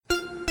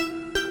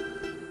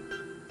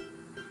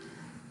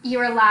You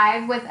are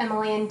live with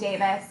Emily and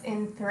Davis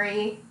in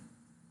three,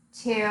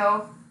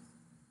 two.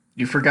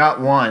 You forgot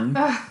one.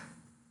 Ugh.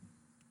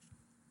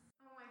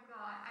 Oh my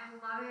god, I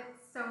love it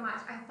so much.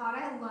 I thought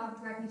I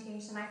loved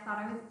Reputation. I thought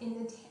I was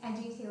into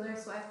edgy Taylor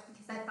Swift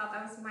because I thought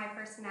that was my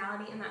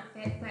personality and that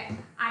fit. But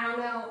I don't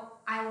know.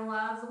 I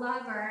love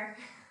Lover.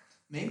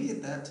 Maybe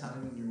at that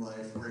time in your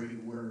life where you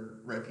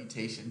were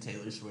Reputation,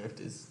 Taylor Swift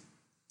is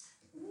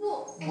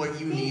what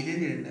you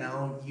needed, and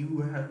now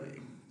you have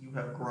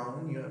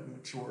grown, you have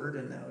matured,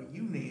 and now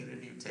you need a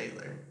new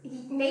Taylor.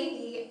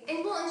 Maybe,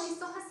 and she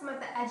still has some of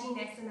the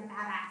edginess and the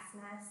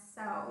badassness.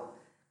 So,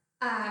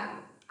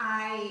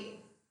 I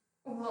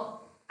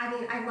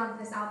I love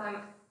this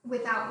album.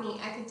 Without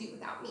Me, I could do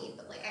Without Me,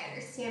 but like I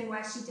understand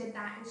why she did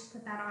that and she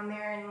put that on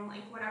there and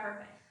like whatever.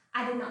 But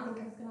I did not think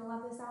I was gonna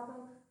love this album.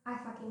 I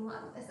fucking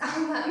love this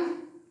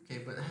album.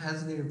 Okay, but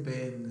has there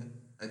been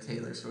a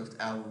Taylor Swift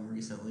album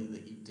recently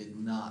that you did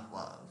not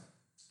love?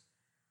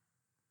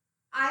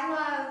 I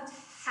loved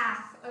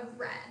half of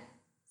Red.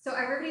 So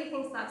everybody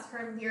thinks that's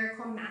her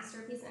lyrical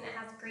masterpiece and it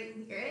has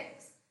great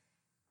lyrics,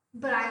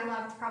 but I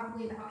loved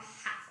probably about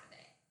half of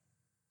it.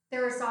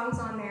 There were songs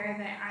on there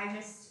that I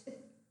just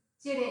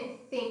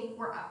didn't think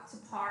were up to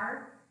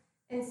par,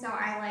 and so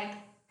I'm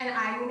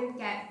gonna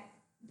get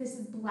this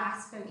is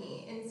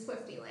blasphemy in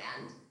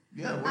Swiftyland.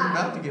 Yeah, we're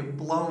about to get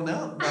blown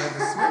up by the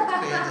Swift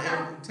fans,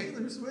 and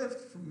Taylor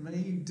Swift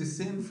may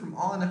descend from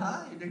on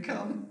high to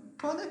come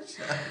punish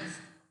us.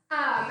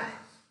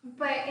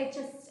 But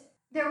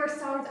there were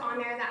songs on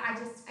there that I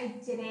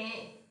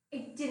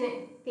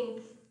didn't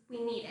think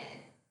we needed.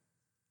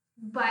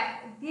 But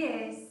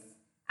this,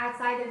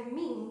 outside of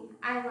Me,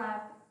 I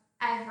love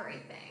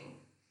everything.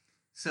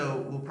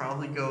 So we'll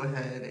probably go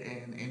ahead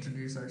and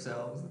introduce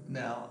ourselves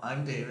now.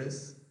 I'm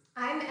Davis.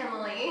 I'm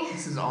Emily.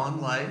 This is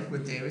On Life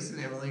with Davis and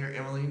Emily, or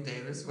Emily and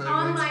Davis.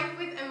 On Life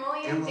with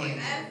Emily and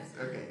Davis.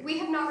 Okay. We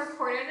have not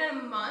recorded in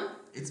a month.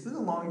 It's been a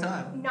long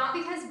time. Not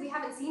because we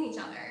haven't seen each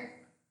other.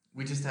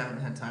 We just haven't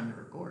had time to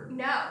record.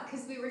 No,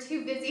 because we were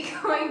too busy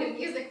going to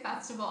music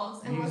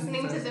festivals and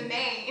listening to The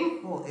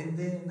Maine. Well, and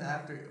then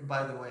after,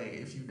 by the way,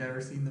 if you've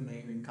never seen The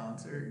Maine in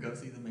concert, go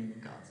see The Maine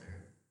in concert.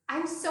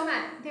 I'm so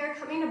mad. They're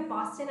coming to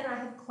Boston and I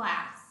have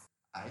class.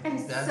 I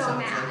think that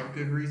sounds like a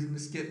good reason to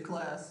skip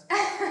class.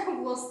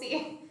 We'll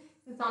see.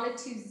 It's on a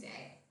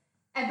Tuesday.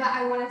 But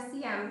I want to see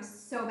them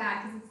so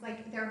bad because it's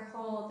like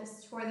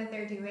this tour that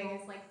they're doing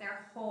is like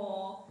their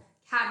whole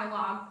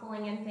catalog,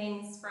 pulling in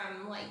things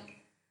from like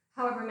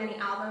however many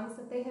albums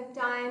that they have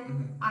done.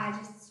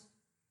 Mm-hmm.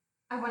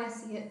 I want to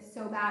see it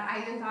so bad.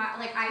 I even thought,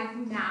 like, I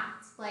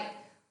mapped, like,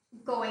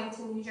 going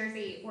to New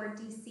Jersey or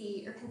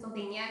DC or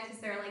Pennsylvania because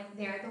they're, like,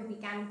 there the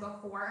weekend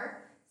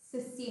before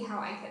to see how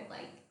I could,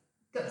 like,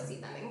 go see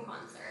them in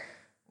concert.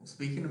 Well,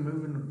 speaking of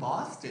moving to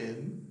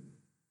Boston,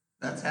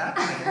 that's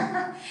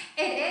happening.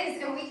 It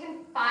is, and we can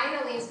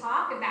finally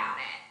talk about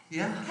it.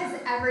 Yeah. Because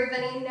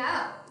everybody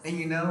knows. And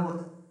you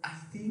know, I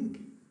think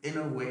in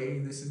a way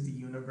this is the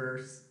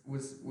universe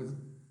was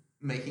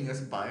making us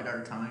bide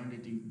our time to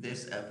do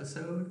this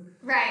episode.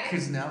 Right.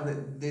 Because now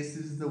that this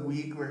is the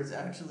week where it's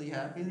actually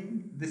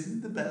happening, this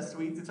is the best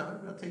week to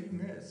talk about taking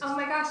risks. Oh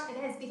my gosh,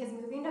 it is, because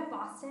moving to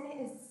Boston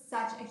is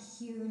such a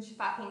huge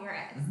fucking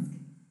risk. Mm-hmm.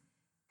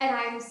 And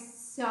I'm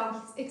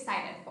so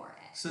excited for it.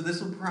 So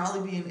this will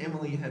probably be an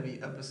Emily heavy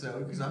episode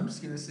because I'm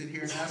just gonna sit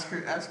here and ask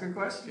her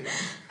questions.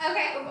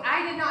 Okay,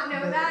 I did not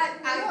know that.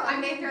 I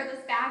may throw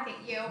this back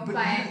at you,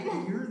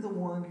 but you're the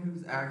one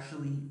who's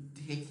actually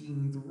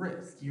taking the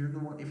risk. You're the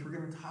one. If we're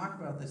gonna talk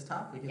about this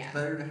topic, it's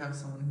better to have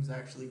someone who's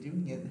actually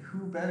doing it. And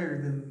who better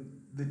than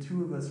the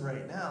two of us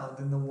right now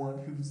than the one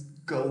who's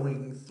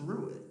going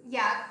through it?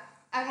 Yeah.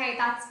 Okay,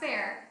 that's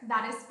fair.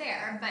 That is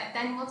fair. But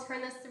then we'll turn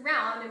this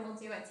around and we'll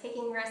do a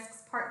Taking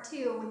Risks Part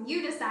 2 when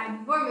you decide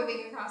you're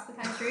moving across the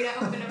country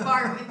to open a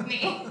bar with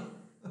me.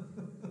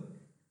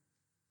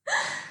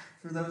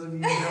 For those of you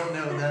who don't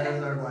know, that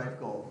is our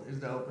life goal, is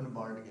to open a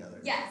bar together.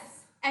 Yes.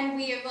 And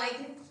we have,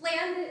 like,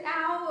 planned it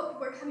out.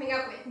 We're coming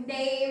up with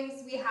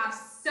names. We have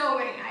so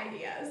many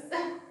ideas.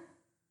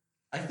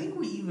 I think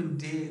we even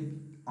did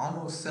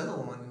almost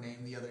settle on a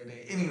name the other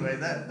day. Anyway,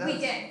 we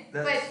did,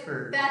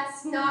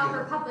 that's not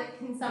for public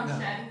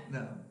consumption.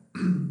 No.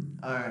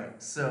 All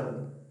right.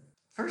 So,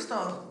 first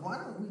off, why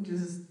don't we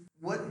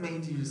what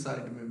made you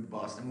decide to move to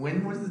Boston?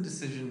 When was the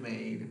decision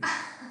made?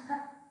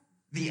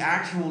 The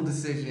actual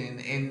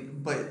decision,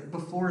 but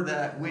before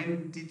that,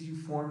 when did you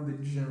form the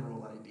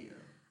general idea?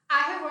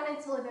 I have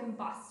wanted to live in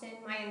Boston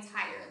my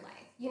entire life.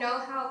 You know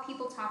how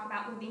people talk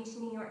about moving to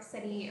New York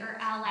City or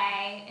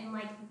LA and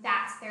like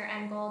that's their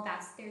end goal,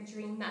 that's their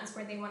dream, that's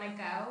where they want to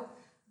go?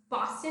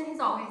 Boston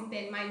has always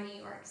been my New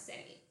York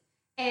City.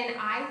 And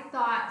I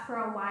thought for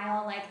a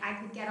while like I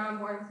could get on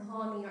board with the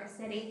whole New York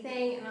City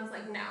thing, and I was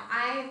like, no,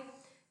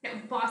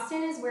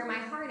 Boston is where my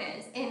heart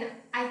is. And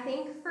I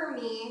think for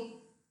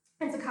me,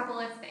 it's a couple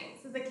of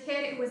things. As a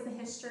kid, it was the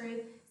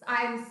history.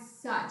 I'm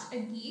such a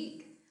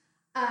geek.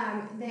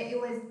 That it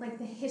was like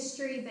the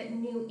history that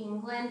New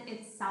England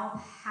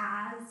itself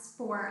has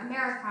for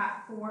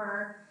America,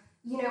 for,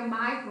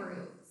 my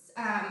roots.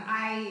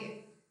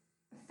 I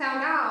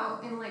found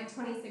out in like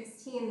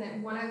 2016 that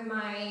one of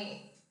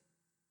my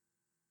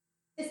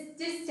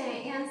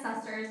distant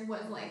ancestors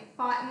was like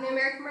fought in the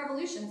American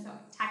Revolution. So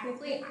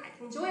technically, I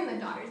can join the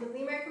Daughters of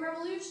the American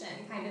Revolution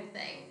kind of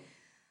thing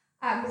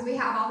because we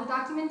have all the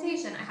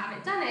documentation. I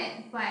haven't done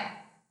it, but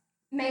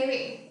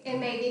maybe it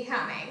may be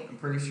coming. I'm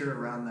pretty sure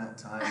around that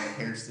time,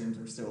 the Hairstones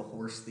were still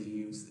horse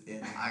thieves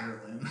in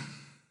Ireland.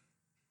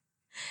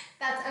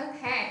 That's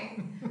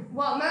okay.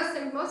 Well, most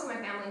of my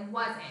family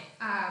wasn't,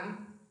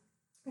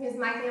 because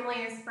my family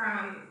is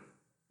from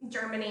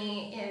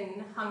Germany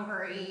and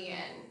Hungary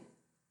and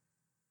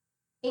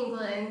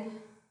England,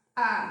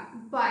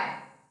 but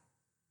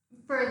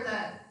for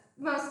the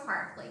most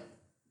part, like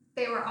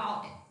they were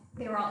all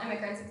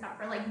immigrants except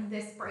for like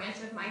this branch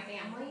of my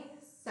family.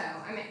 So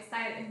I'm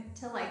excited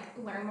to like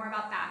learn more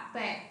about that.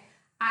 But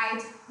I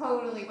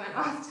totally went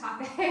off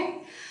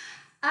topic.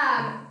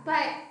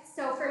 But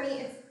so for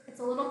me, it's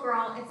a little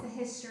girl. It's a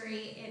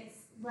history. It's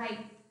like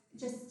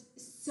just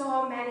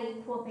so many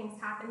cool things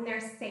happen.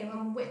 There's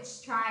Salem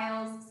witch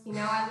trials. You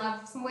know, I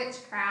love some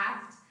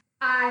witchcraft.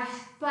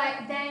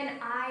 But then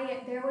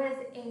there was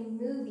a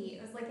movie.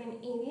 It was like an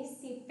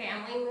ABC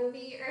Family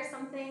movie or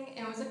something.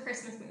 And it was a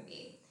Christmas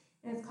movie.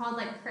 And it's called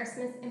like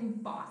Christmas in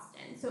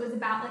Boston. So it was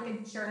about like a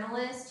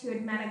journalist who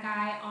had met a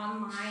guy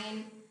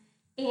online.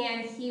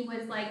 And he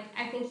was like,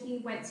 I think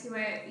he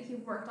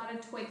worked on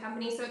a toy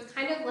company. So it's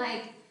kind of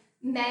like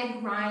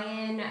Meg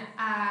Ryan,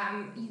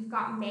 You've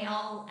Got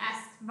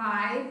Mail-esque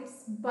vibes.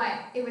 But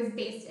it was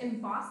based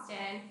in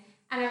Boston.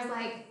 And I was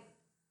like,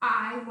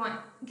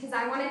 because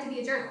I wanted to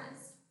be a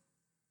journalist.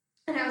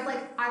 And I was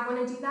like, I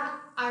want to do that.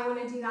 I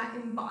want to do that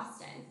in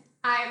Boston.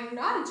 I'm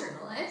not a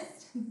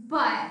journalist,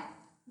 but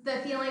the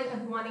feeling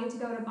of wanting to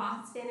go to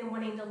Boston and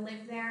wanting to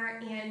live there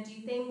and do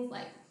things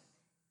like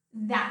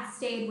that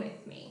stayed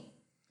with me.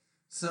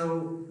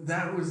 So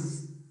that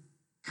was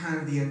kind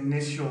of the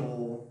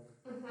initial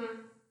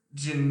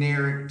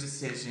generic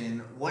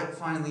decision. What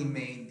finally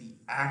made the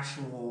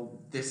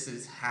actual this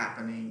is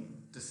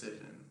happening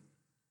decision?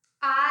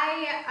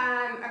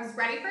 I was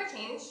ready for a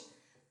change,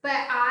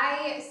 but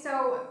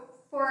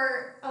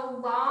for a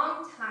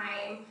long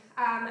time,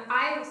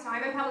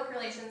 I'm in public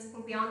relations. I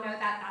think we all know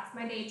that. That's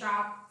my day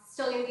job.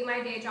 Still going to be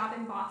my day job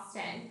in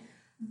Boston.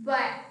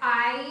 But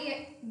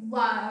I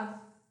love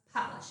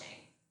publishing.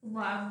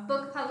 Love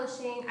book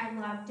publishing. I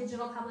love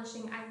digital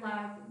publishing. I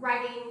love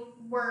writing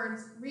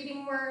words,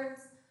 reading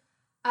words.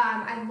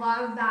 I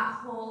love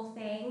that whole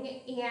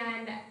thing.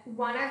 And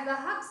one of the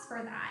hubs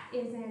for that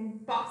is in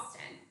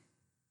Boston.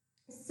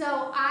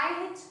 So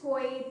I had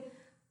toyed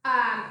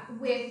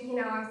with,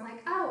 I was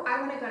like, oh, I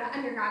want to go to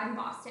undergrad in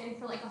Boston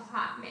for like a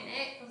hot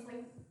minute. I was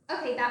like,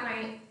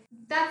 okay,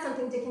 that's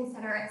something to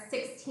consider at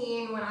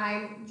 16 when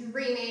I'm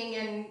dreaming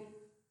and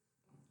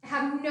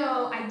have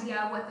no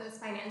idea what those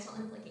financial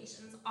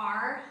implications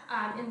are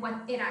and what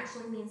it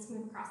actually means to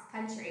move across the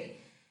country.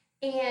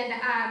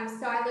 And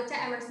so I looked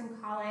at Emerson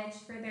College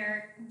for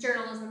their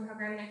journalism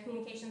program, their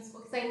communications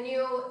school, because I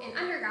knew in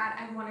undergrad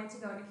I wanted to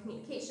go into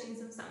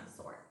communications of some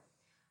sort.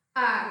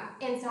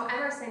 And so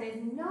Emerson is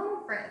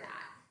known for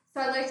that.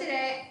 So I looked at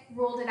it,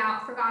 ruled it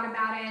out, forgot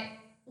about it.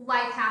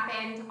 Life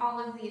happened, all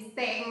of these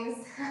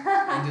things.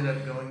 Ended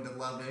up going to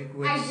Lubbock,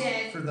 which, I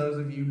did. For those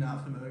of you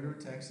not familiar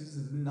with Texas,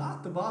 is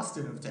not the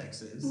Boston of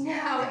Texas.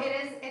 No,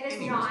 it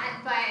is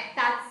not, but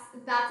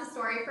that's a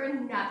story for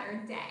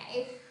another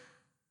day.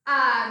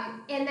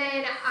 And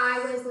then I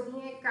was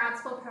looking at grad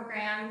school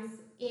programs,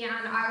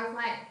 and I was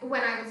like,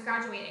 when I was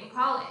graduating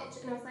college,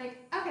 and I was like,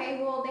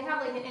 okay, well, they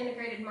have like an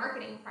integrated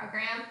marketing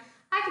program.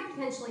 I could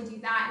potentially do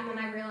that. And then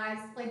I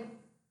realized, like,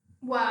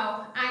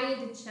 whoa, I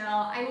need to chill.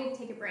 I need to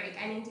take a break.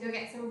 I need to go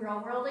get some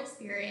real world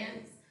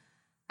experience.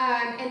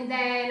 And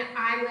then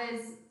I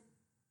was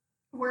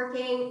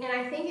working, and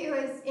I think it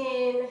was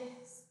in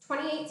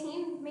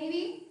 2018,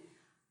 maybe.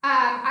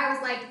 I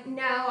was like,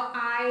 no,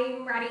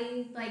 I'm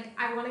ready. Like,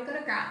 I want to go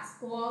to grad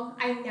school.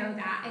 I know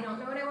that. I don't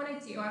know what I want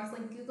to do. I was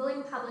like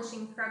Googling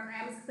publishing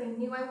programs because I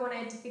knew I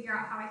wanted to figure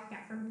out how I could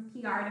get from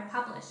PR to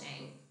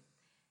publishing.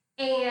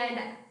 And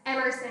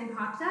Emerson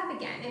popped up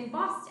again in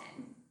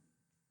Boston.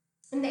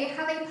 And they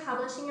have a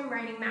publishing and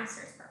writing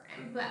master's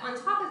program. But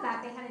on top of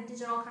that, they had a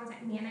digital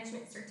content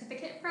management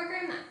certificate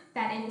program that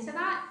fed into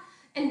that.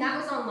 And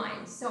that was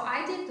online. So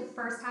I did the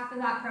first half of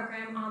that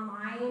program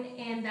online.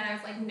 And then I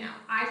was like, no,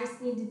 I just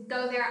need to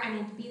go there. I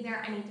need to be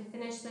there. I need to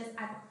finish this.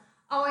 I've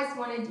always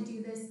wanted to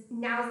do this.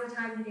 Now's the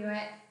time to do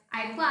it.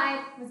 I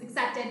applied, was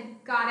accepted,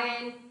 got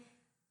in,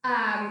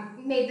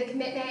 made the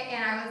commitment,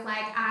 and I was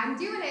like, I'm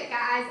doing it,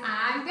 guys.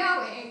 I'm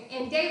going.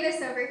 And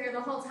Davis over here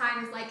the whole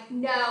time is like,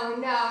 no,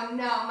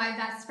 my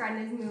best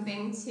friend is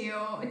moving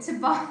to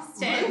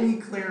Boston. Let me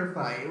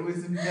clarify. It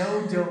was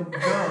no, don't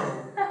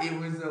go. It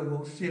was a,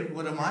 well, shit,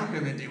 what am I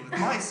going to do with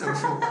my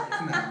social life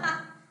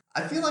now?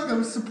 I feel like I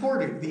was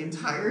supportive the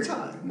entire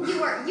time.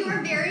 You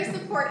were very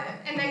supportive,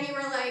 and then you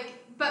were like,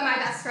 but my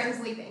best friend's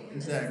leaving,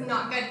 and This is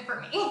not good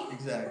for me.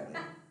 Exactly.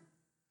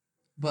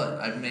 But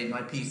I've made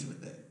my peace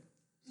with it.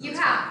 You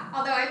have,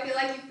 although I feel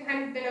like you've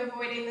kind of been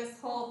avoiding this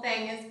whole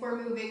thing as we're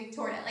moving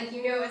toward it. Like,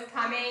 you know it's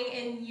coming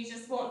and you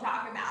just won't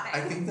talk about it.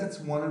 I think that's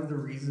one of the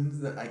reasons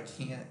that I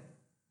can't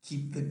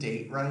keep the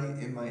date right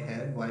in my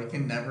head. Why I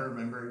can never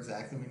remember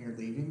exactly when you're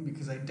leaving,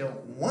 because I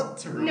don't want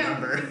to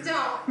remember. No, you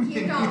don't.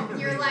 You don't.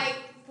 You're like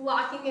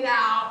blocking it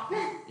out.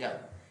 Yeah.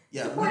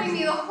 Yeah. Supporting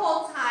me the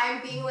whole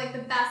time, being like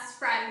the best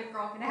friend a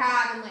girl could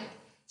have, and like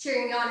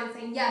cheering me on and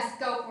saying, yes,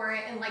 go for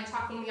it, and like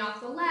talking me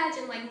off the ledge,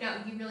 and like, no,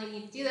 you really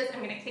need to do this.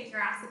 I'm going to kick your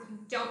ass if you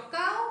don't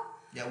go.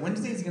 Yeah,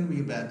 Wednesday's going to be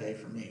a bad day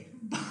for me.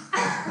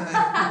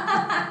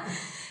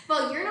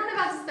 Well, you're not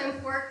about to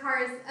spend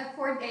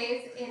 4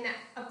 days in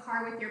a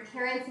car with your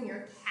parents and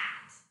your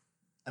cat.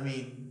 I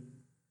mean,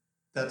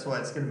 that's why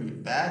it's going to be a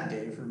bad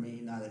day for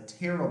me, not a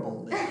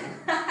terrible day.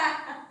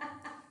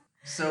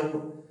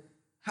 So,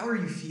 how are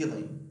you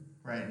feeling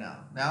right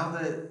now? Now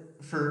that,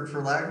 for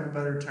lack of a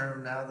better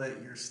term, now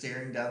that you're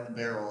staring down the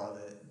barrel of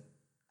it,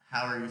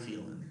 how are you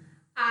feeling?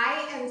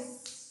 I am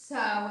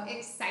so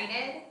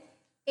excited.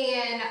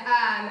 And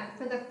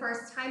for the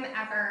first time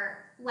ever,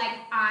 like,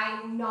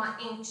 I'm not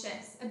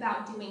anxious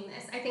about doing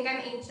this. I think I'm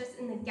anxious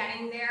in the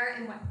getting there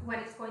and what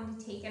it's going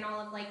to take and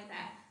all of like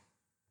that.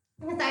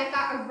 Because I've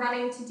got a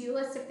running to-do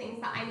list of things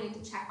that I need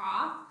to check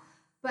off.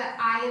 But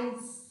I am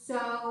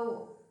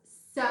so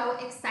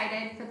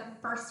excited for the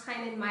first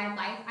time in my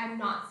life. I'm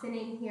not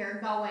sitting here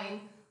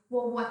going,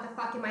 well, what the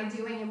fuck am I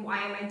doing and why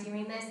am I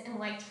doing this? And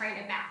like trying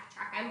to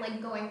backtrack. I'm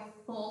like going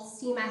full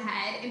steam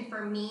ahead. And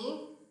for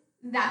me,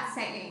 that's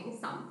saying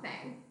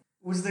something.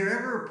 Was there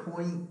ever a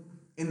point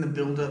in the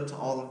build-up to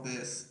all of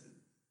this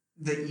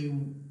that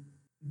you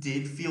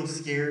did feel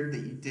scared, that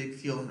you did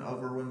feel an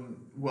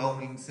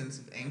overwhelming sense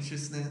of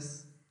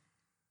anxiousness?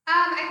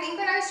 I think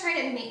that I was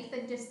trying to make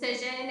the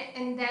decision,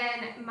 and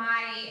then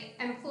my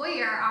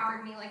employer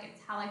offered me like a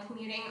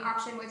telecommuting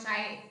option, which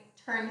I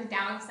turned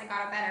down because I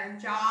got a better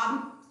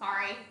job.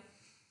 Sorry.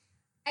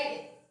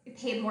 I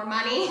paid more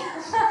money,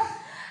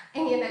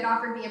 and it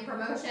offered me a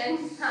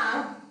promotion.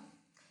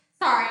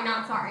 Sorry,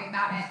 not sorry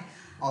about it.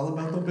 All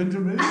about the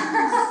Benjamins.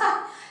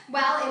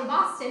 Well, in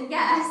Boston,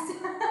 yes.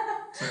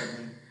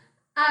 Certainly.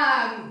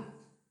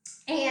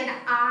 And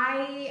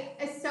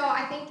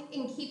I think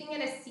in keeping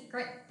it a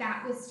secret,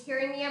 that was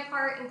tearing me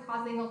apart and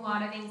causing a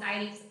lot of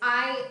anxiety.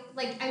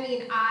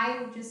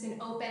 I'm just an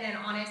open and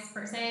honest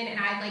person, and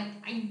I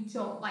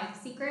don't like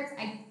secrets.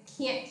 I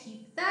can't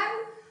keep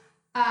them.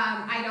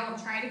 I don't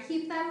try to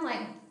keep them.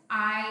 Like,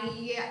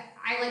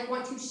 I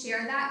want to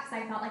share that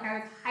because I felt like I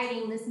was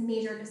hiding this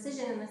major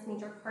decision in this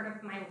major part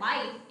of my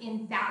life,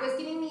 and that was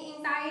giving me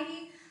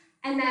anxiety.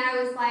 And then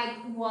I was like,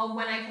 well,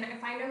 when I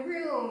couldn't find a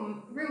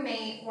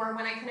roommate, or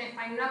when I couldn't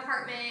find an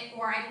apartment,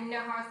 or I didn't know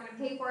how I was going to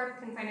pay for it,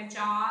 couldn't find a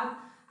job,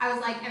 I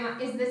was like,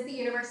 is this the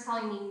universe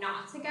telling me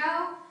not to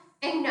go?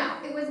 And no,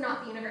 it was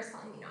not the universe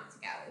telling me not to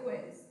go.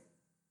 It was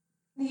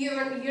the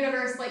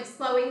universe like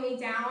slowing me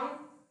down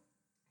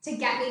to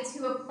get me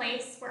to a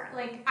place where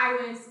like I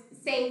was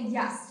saying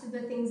yes to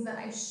the things that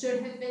I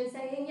should have been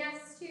saying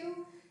yes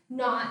to,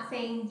 not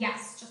saying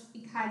yes just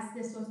because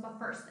this was the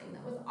first thing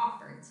that was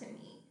offered to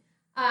me.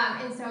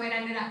 And so it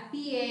ended up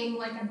being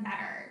like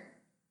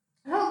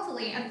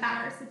hopefully a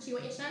better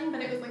situation,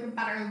 but it was like a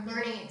better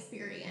learning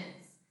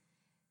experience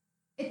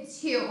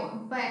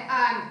too. But,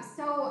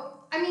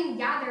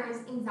 there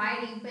was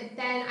anxiety, but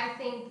then I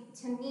think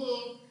to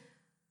me,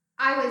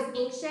 I was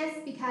anxious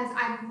because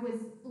I was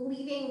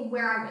leaving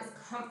where I was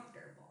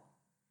comfortable.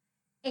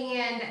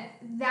 And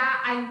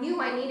that I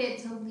knew I needed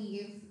to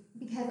leave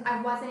because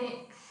I wasn't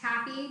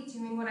happy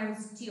doing what I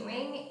was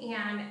doing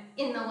and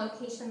in the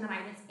location that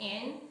I was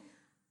in.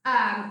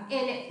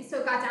 So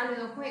it got down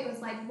to the point, it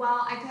was like,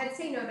 well, I could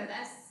say no to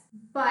this,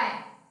 but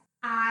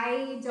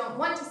I don't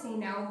want to say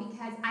no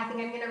because I think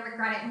I'm going to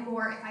regret it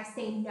more if I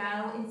say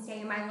no and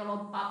stay in my little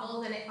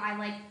bubble than if I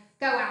like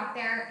go out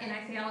there and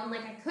I fail, and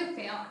like I could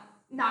fail,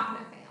 not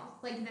going to fail.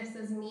 Like, this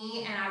is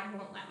me and I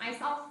won't let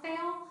myself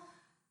fail,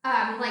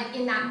 like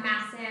in that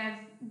massive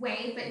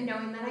way, but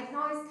knowing that I can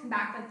always come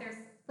back,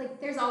 but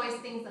there's always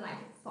things that I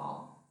can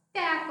fall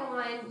back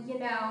on, you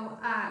know.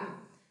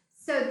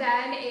 So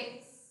then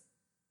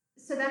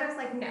I was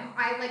like, no,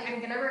 I'm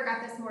going to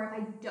regret this more if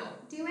I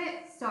don't do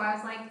it. So I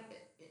was like,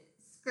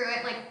 screw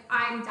it. Like,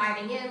 I'm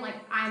diving in, like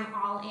I'm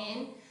all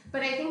in.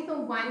 But I think the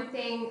one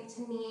thing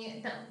to me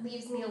that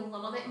leaves me a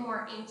little bit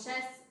more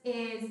anxious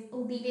is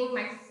leaving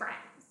my friends.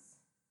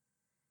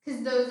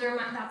 Because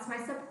that's my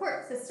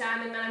support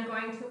system. And then I'm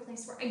going to a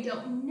place where I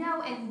don't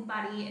know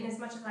anybody. And as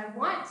much as I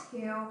want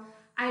to,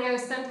 I know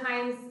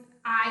sometimes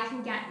I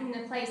can get in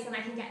a place and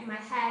I can get in my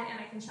head and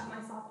I can shut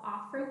myself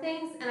off from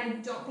things. And I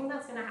don't think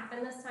that's going to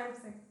happen this time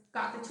because I've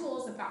got the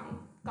tools, I've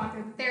gone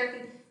through the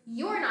therapy.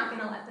 You're not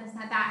going to let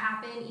that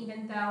happen,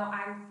 even though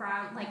I'm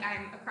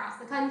across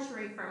the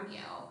country from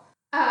you.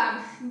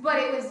 But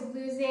it was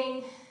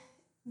losing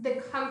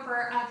the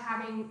comfort of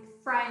having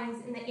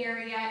friends in the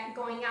area,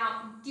 going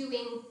out,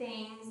 doing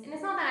things. And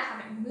it's not that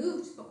I haven't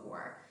moved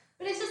before,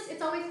 but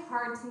it's always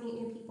hard to meet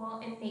new people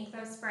and make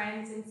those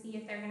friends and see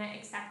if they're going to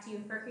accept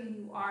you for who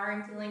you are,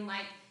 and feeling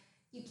like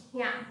you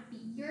can't be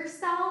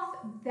yourself,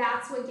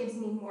 that's what gives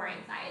me more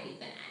anxiety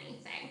than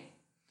anything.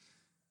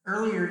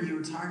 Earlier, you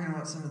were talking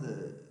about some of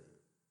the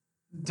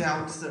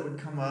doubts that would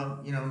come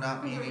up,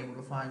 not being Mm-hmm. able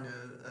to find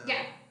a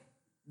Yeah.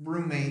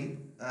 roommate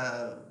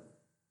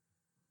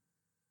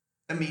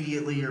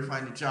immediately or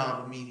find a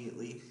job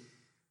immediately.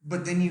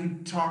 But then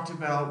you talked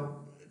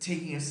about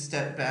taking a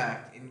step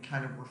back and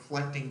kind of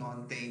reflecting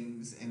on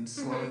things and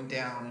slowing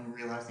down and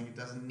realizing it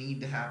doesn't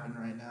need to happen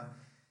right now.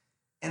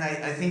 And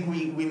I think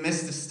we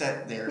missed a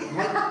step there.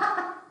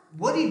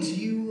 What did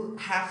you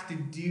have to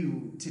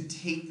do to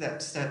take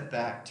that step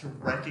back to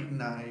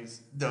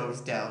recognize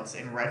those doubts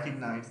and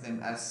recognize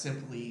them as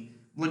simply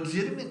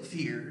legitimate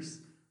fears,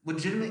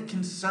 legitimate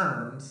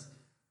concerns,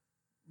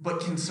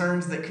 but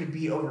concerns that could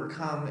be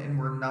overcome and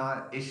were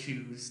not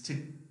issues to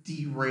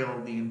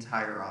derail the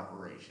entire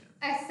operation?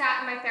 I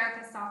sat in my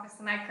therapist's office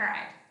and I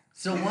cried.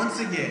 So once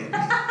again,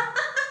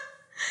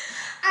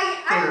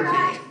 I'm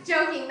not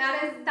joking.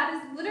 That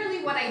is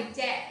literally what I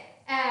did.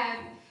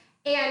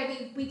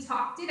 And we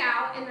talked it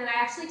out, and then I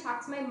actually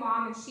talked to my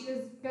mom, and she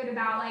was good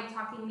about like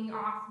talking me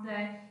off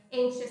the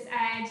anxious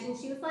edge, and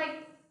she was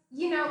like,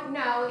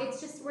 no, it's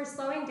just we're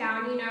slowing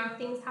down.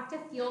 Things have to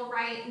feel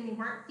right, and they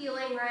weren't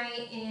feeling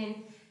right, and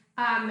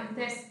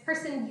this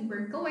person you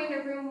were going to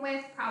room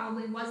with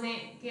probably wasn't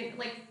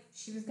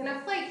she was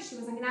gonna flake. She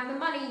wasn't gonna have the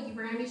money. You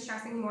were gonna be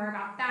stressing more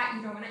about that.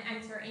 You don't want to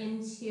enter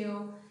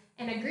into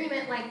an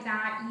agreement like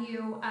that.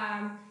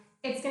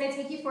 It's going to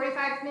take you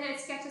 45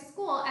 minutes to get to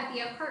school at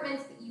the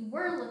apartments that you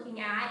were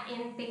looking at,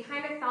 and they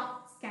kind of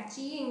felt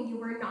sketchy, and you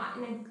were not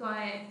in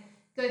a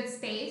good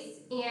space.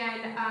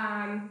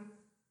 And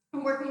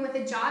working with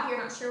a job, you're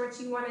not sure what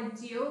you want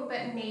to do,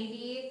 but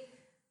maybe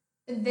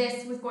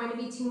this was going to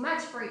be too much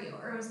for you,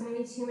 or it was going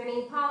to be too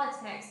many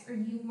politics, or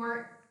you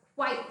weren't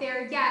quite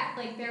there yet.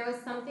 Like there was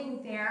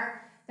something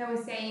there that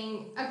was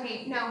saying,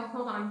 okay, no,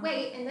 hold on,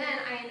 wait. And then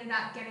I ended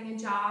up getting a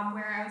job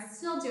where I was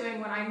still doing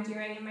what I'm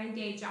doing in my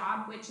day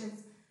job, which is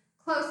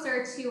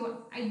closer to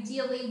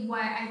ideally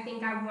what I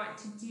think I want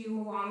to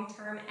do long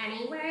term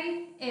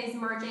anyway, is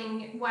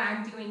merging what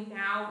I'm doing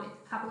now with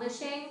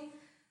publishing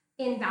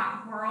in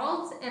that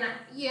world. And I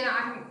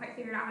haven't quite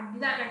figured out how to do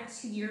that, and I have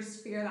 2 years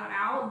to figure that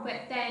out.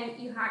 But then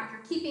you're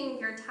keeping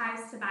your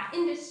ties to that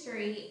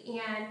industry,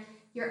 and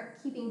you're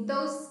keeping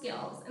those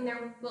skills, and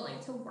they're willing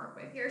to work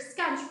with your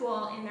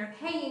schedule, and they're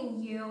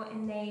paying you,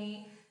 and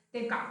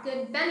they've got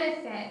good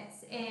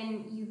benefits,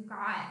 and you've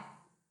got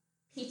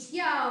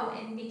PTO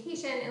and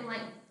vacation and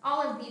like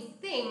all of these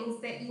things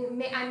that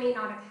I may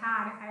not have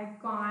had if I had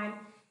gone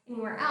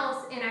anywhere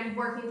else. And I'm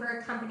working for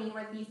a company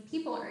where these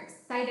people are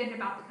excited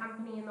about the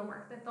company and the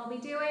work that they'll be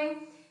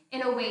doing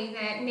in a way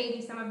that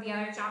maybe some of the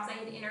other jobs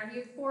I had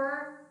interviewed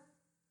for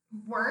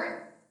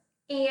weren't.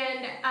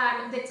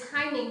 And the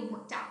timing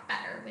worked out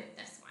better with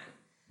this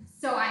one.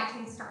 So I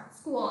can start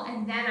school,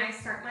 and then I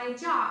start my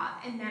job,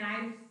 and then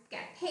I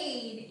get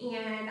paid,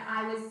 and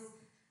I was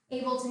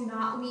able to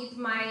not leave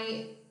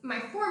my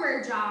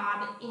former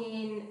job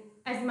in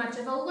as much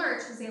of a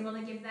lurch, was able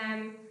to give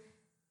them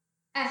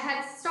a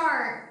head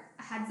start,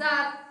 a heads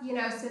up,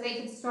 so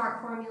they could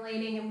start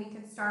formulating, and we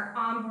could start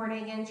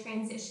onboarding and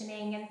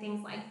transitioning and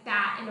things like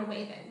that in a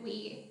way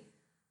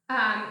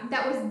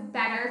that was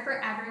better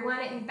for everyone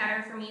and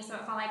better for me. So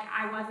it felt like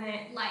I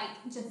wasn't like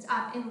just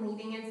up and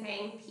leaving and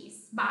saying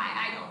peace, bye,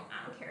 I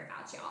don't care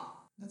about y'all.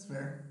 That's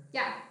fair.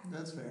 Yeah.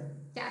 That's fair.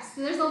 Yeah,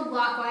 so there's a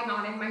lot going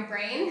on in my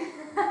brain.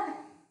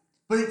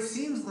 But it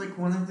seems like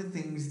one of the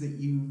things that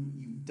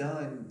you've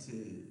done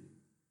to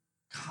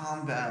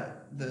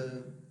combat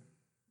the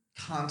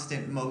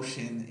constant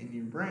motion in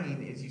your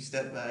brain is you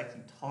step back,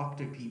 you talk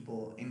to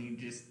people, and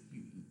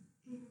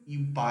you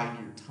bide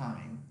your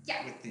time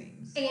with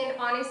things. And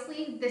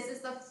honestly, this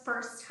is the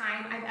first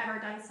time I've ever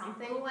done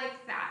something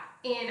like that.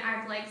 And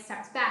I've like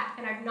stepped back,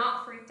 and I've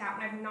not freaked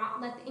out, and I've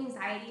not let the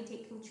anxiety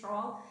take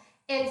control.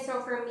 And so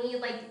for me,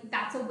 like,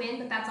 that's a win,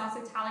 but that's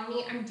also telling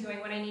me I'm doing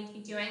what I need to be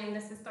doing, and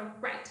this is the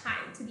right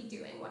time to be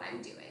doing what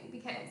I'm doing,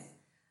 because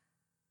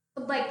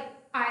like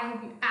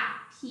I'm at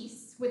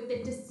peace with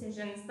the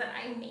decisions that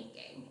I'm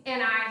making,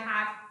 and I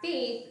have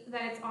faith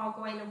that it's all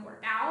going to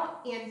work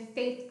out, and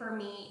faith for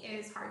me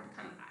is hard to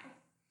come by.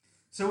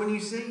 So when you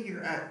say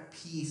you're at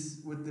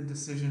peace with the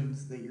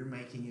decisions that you're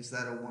making, is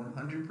that a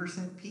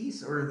 100%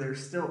 peace, or are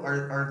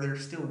there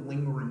still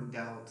lingering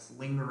doubts,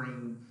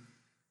 lingering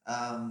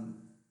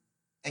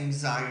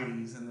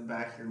anxieties in the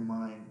back of your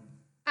mind?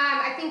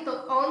 I think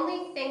the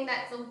only thing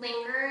that's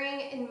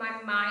lingering in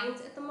my mind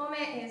at the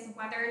moment is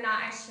whether or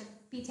not I should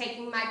be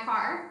taking my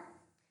car,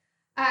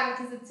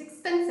 because it's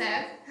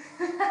expensive.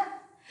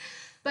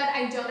 But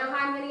I don't know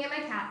how I'm going to get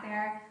my cat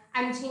there.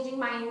 I'm changing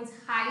my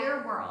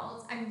entire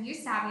world. I'm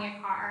used to having a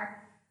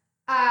car.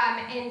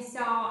 And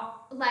so, I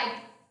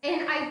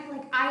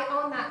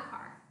own that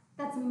car.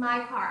 That's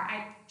my car.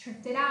 I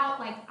tricked it out.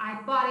 Like,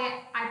 I bought it.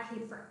 I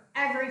paid for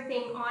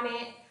everything on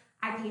it.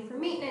 I paid for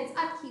maintenance,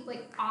 upkeep,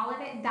 like all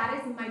of it.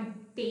 That is my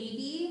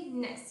baby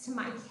next to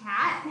my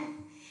cat.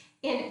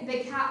 And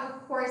the cat,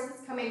 of course,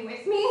 is coming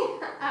with me.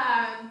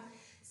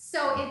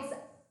 So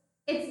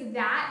it's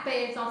that, but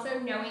it's also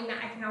knowing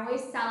that I can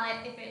always sell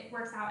it if it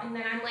works out. And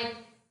then I'm like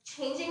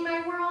changing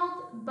my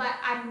world, but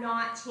I'm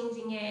not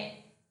changing it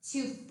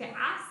too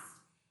fast.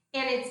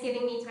 And it's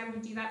giving me time to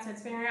do that. So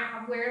it's figuring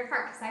out where to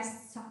park because I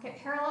suck at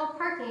parallel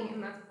parking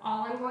and that's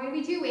all I'm going to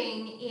be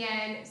doing.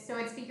 And so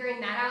it's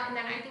figuring that out. And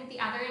then I think the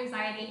other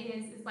anxiety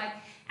is like,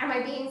 am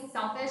I being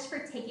selfish for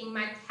taking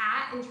my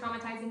cat and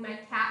traumatizing my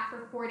cat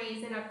for 4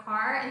 days in a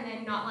car and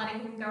then not letting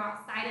him go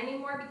outside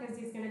anymore because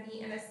he's going to be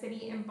in a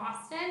city in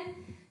Boston?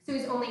 So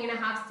he's only going to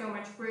have so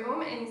much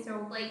room. And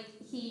so like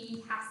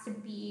he has to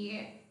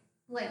be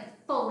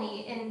like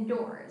fully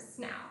indoors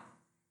now.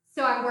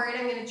 So I'm worried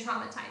I'm going to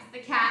traumatize the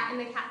cat, and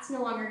the cat's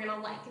no longer going to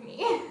like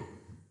me.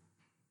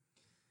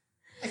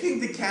 I think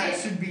the cat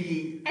should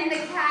be... And the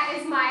cat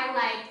is my,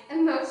 like,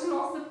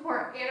 emotional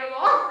support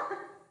animal.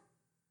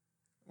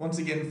 Once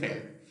again,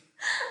 fair.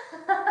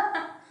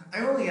 I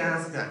only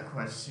ask that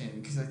question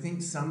because I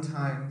think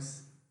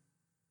sometimes,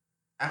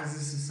 as a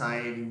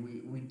society,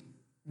 we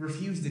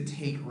refuse to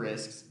take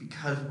risks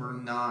because we're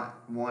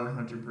not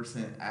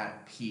 100%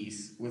 at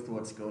peace with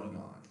what's going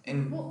on.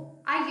 And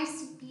well, I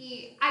used to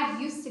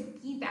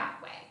be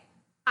that way.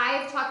 I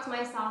have talked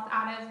myself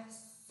out of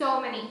so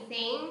many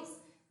things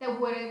that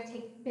would have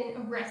been a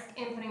risk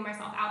in putting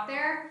myself out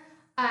there.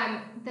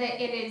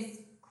 That it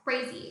is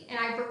crazy, and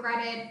I've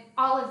regretted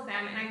all of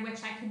them, and I wish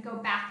I could go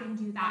back and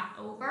do that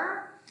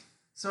over.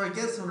 So I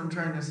guess what I'm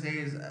trying to say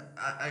is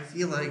I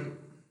feel like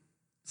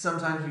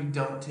sometimes we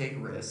don't take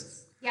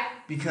risks. Yeah.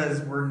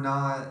 Because we're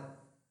not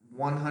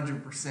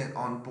 100%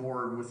 on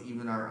board with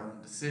even our own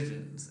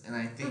decisions. And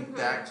I think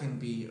that can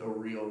be a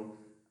real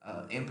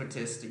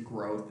impetus to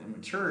growth and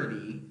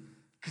maturity.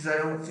 Because I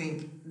don't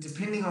think,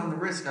 depending on the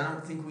risk, I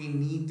don't think we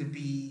need to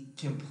be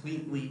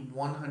completely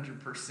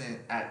 100%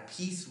 at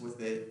peace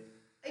with it.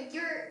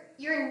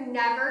 You're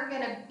never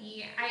gonna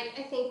be,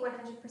 I think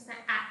 100%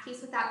 at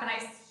peace with that, but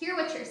I hear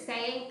what you're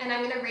saying, and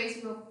I'm gonna raise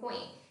you a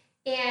point.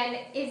 And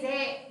is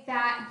it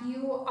that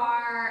you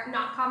are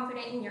not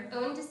confident in your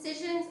own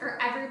decisions, or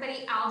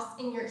everybody else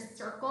in your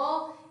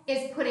circle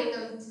is putting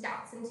those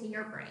doubts into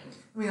your brain?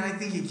 I mean, I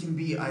think it can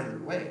be either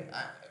way.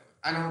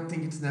 I don't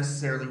think it's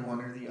necessarily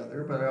one or the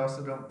other, but I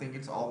also don't think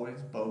it's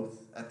always both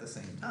at the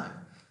same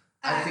time.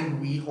 I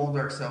think we hold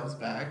ourselves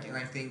back, and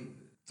I think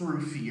through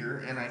fear,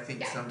 and I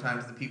think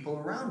sometimes the people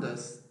around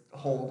us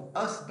hold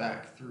us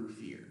back through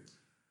fear.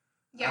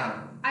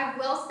 Yeah, I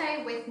will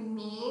say with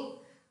me,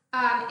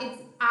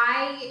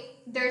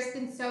 there's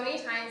been so many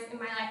times in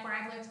my life where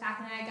I've looked back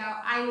and I go,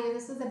 I knew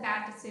this was a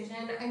bad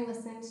decision. I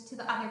listened to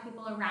the other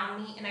people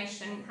around me and I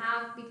shouldn't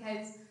have,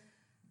 because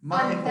my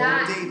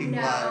whole dating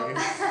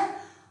life.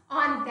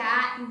 On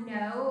that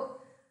note,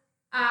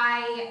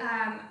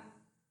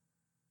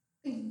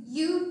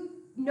 you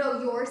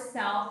know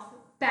yourself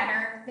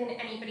better than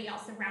anybody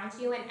else around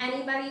you, and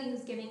anybody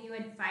who's giving you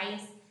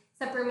advice,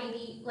 except for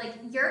maybe like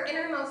your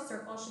innermost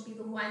circle, should be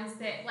the ones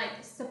that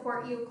like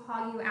support you,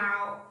 call you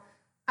out,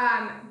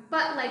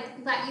 but like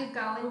let you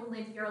go and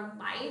live your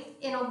life.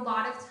 And a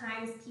lot of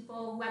times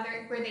people,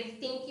 where they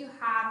think you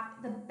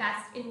have the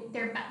best in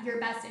your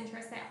best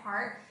interests at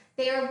heart,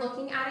 they are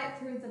looking at it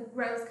through the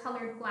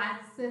rose-colored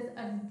glasses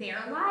of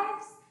their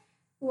lives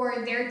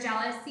or their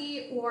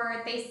jealousy,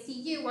 or they see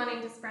you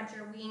wanting to spread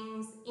your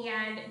wings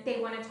and they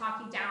want to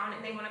talk you down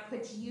and they want to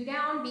put you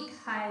down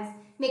because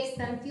it makes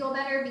them feel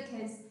better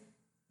because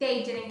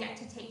they didn't get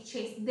to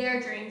chase their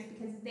dreams,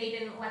 because they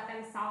didn't let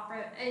themselves, or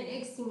an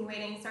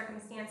extenuating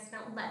circumstance,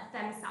 don't let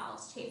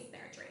themselves chase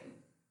their dream.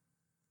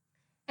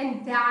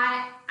 And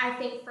that, I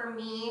think for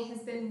me, has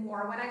been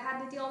more what I've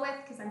had to deal with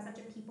because I'm such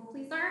a people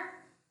pleaser.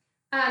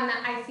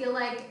 I feel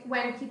like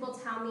when people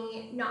tell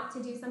me not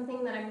to do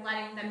something, that I'm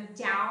letting them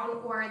down,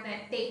 or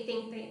that they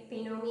think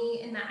they know me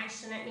and that I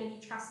shouldn't maybe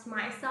trust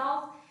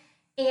myself.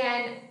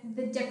 And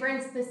the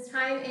difference this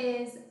time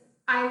is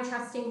I'm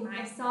trusting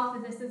myself,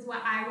 and this is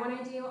what I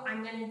want to do.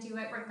 I'm going to do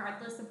it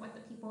regardless of what the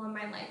people in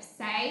my life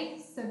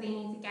say. So they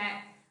need to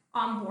get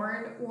on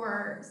board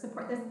or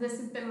support this.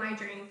 This has been my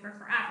dream for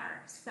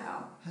forever. So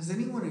has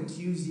anyone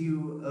accused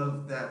you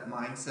of that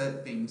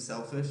mindset being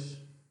selfish?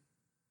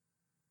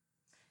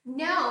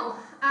 No,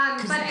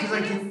 but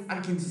I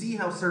can see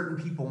how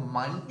certain people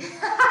might,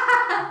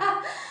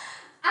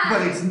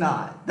 but it's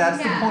not.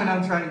 That's the point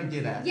I'm trying to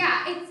get at.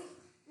 Yeah, and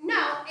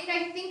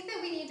I think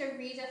that we need to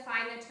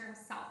redefine the term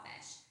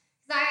selfish.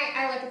 Because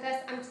I look at this,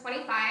 I'm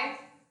 25,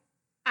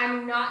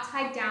 I'm not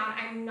tied down,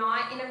 I'm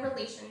not in a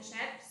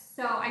relationship,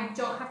 so I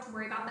don't have to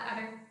worry about the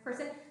other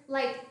person.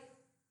 Like,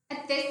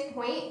 at this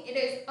point, it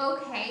is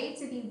okay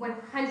to be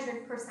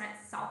 100%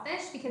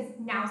 selfish, because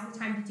now's the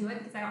time to do it,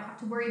 because I don't have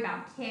to worry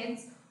about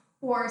kids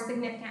or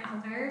significant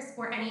others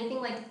or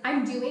anything. Like,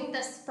 I'm doing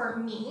this for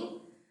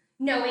me,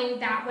 knowing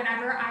that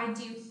whatever I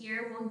do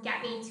here will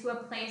get me to a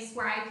place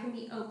where I can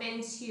be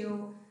open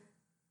to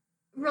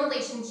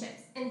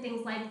relationships and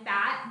things like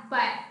that.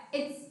 But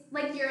it's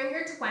like, you're in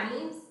your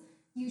 20s,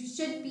 you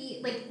should be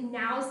like,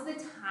 now's the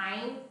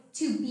time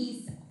to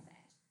be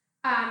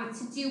selfish,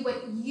 to do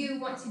what you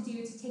want to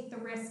do, to take the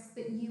risks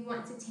that you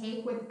want to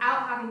take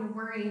without having to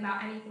worry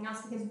about anything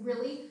else. Because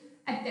really,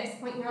 at this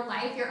point in your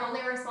life, you're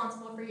only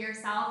responsible for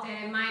yourself.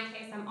 And in my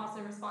case, I'm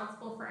also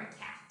responsible for a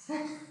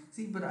cat.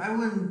 See, but I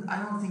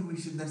don't think we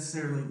should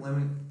necessarily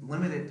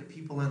limit it to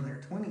people in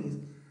their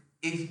 20s.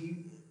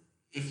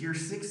 If you're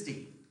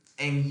 60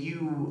 and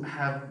you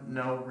have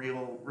no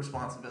real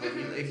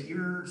responsibility, if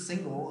you're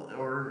single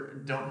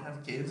or don't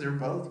have kids or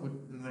both,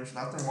 there's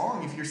nothing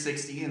wrong if you're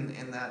 60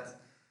 and that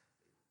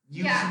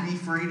you should be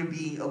free to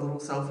be a little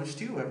selfish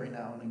too every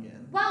now and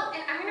again. Well,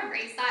 and I'm going to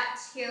raise that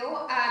too,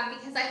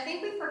 because I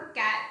think we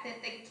forget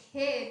that the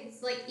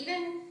kids, like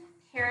even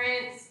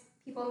parents,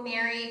 people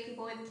married,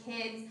 people with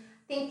kids,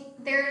 think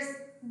there's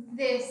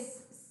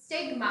this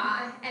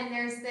stigma and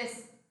there's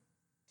this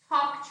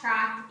talk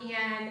track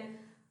and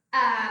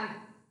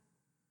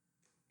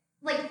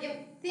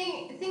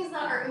things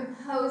that are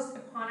imposed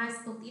upon us,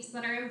 beliefs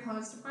that are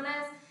imposed upon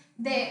us,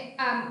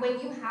 that when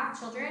you have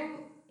children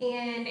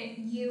and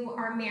you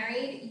are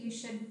married, you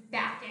should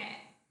back it.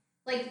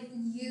 Like,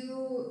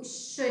 you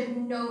should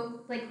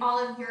know, like, all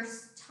of your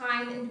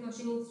time and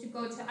devotion needs to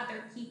go to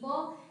other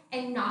people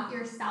and not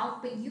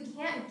yourself, but you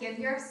can't give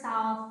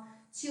yourself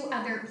to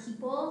other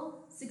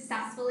people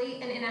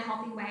successfully and in a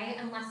healthy way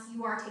unless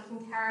you are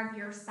taking care of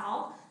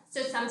yourself.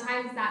 So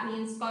sometimes that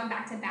means going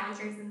back to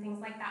boundaries and things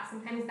like that.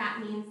 Sometimes that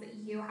means that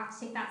you have to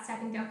take that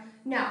step and go,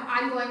 no,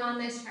 I'm going on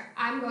this trip.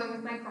 I'm going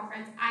with my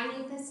girlfriends. I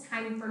need this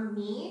time for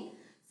me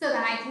so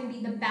that I can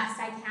be the best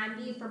I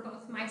can be for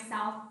both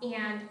myself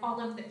and all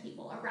of the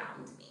people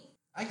around me.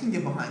 I can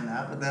get behind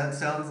that, but that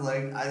sounds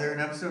like either an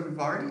episode we've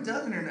already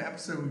done or an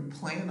episode we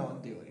plan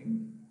on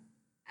doing.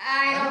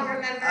 I don't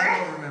remember. I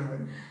don't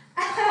remember.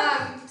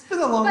 It's been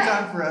a long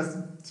time for us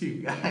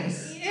too,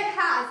 guys. It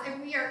has,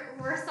 and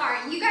we're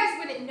sorry. You guys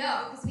wouldn't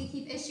know because we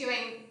keep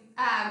issuing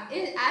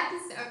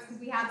episodes because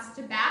we had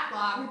such a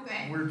backlog.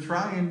 But we're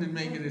trying to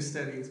make it as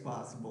steady as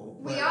possible.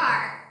 We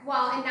are.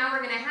 Well, and now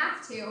we're gonna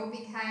have to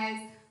because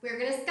we're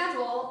gonna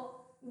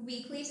schedule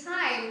weekly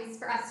times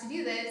for us to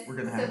do this so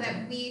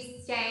that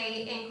we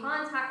stay in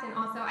contact, and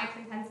also I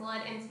can pencil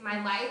it into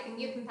my life and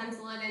you can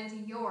pencil it into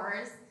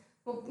yours.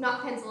 Well,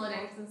 not pencil it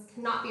in because this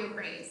cannot be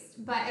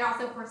erased, but it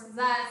also forces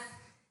us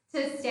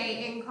to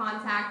stay in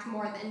contact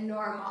more than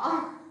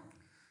normal.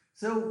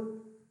 So,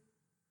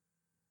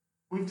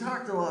 we've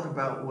talked a lot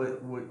about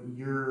what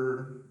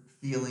you're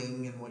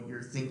feeling and what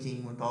you're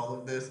thinking with all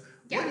of this.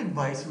 Yeah. What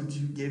advice would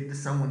you give to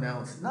someone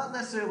else? Not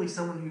necessarily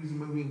someone who's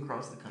moving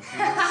across the country,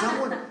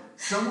 but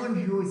someone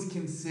who is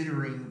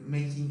considering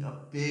making a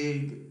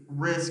big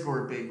risk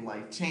or a big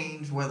life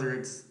change, whether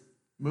it's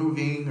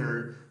moving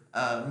or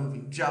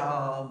moving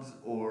jobs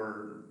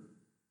or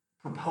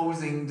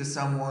proposing to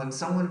someone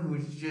who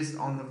is just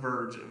on the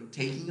verge of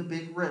taking a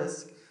big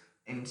risk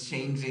and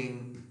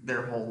changing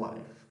their whole life.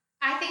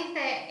 I think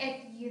that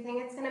if you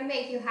think it's going to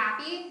make you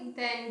happy,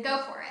 then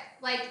go for it.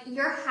 Like,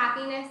 your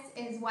happiness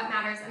is what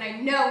matters, and I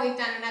know we've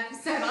done an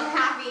episode on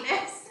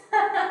happiness.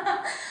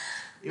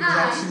 It was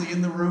actually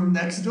in the room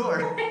next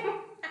door.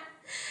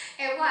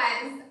 It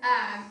was.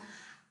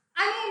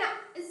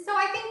 So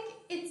I think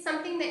it's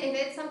something that if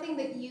it's something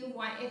that you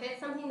want, if it's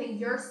something that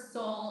your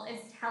soul is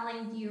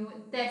telling you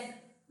this,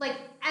 like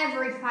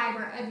every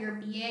fiber of your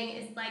being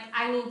is like,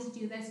 I need to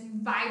do this, you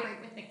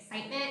vibrate with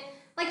excitement,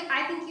 like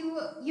I think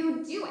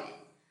you do it.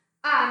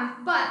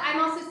 But I'm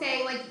also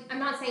saying, like, I'm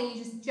not saying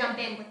you just jump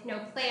in with no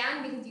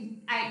plan, because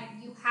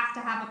you have to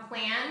have a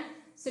plan.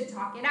 So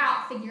talk it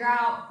out, figure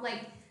out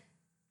like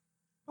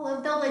all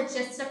of the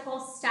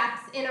logistical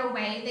steps in a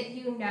way that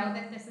you know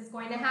that this is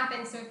going to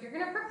happen. So if you're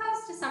going to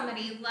propose to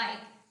somebody, like,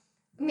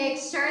 make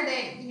sure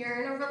that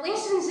you're in a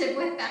relationship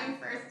with them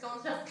first.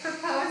 Don't just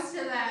propose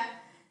to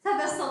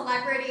the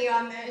celebrity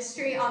on the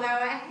street. Although,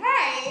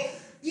 hey,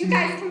 you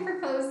guys can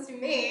propose to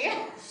me.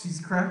 She's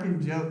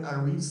cracking joke.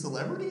 Are we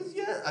celebrities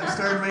yet? I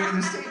started making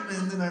a statement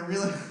and then I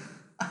realized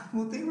I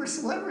don't think we're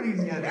celebrities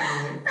yet,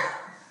 Emily.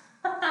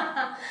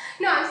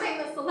 No, I'm saying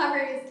the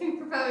celebrities can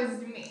propose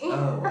to me.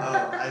 Oh,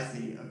 I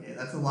see. Okay,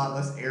 that's a lot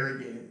less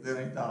arrogant than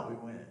I thought we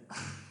went.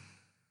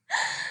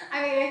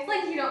 I mean, it's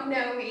like you don't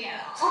know me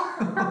at all.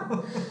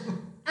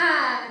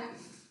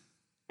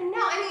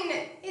 No, I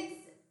mean,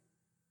 it's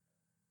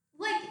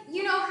like,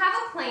 have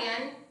a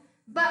plan,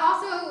 but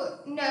also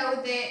know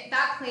that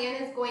that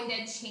plan is going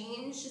to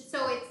change.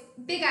 So it's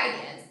big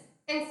ideas.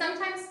 And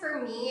sometimes for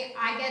me,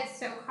 I get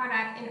so caught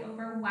up and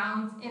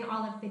overwhelmed in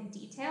all of the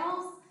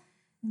details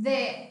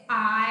that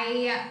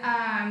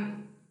I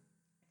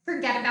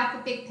forget about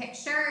the big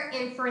picture.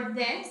 And for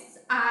this,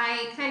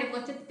 I kind of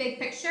looked at the big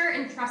picture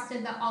and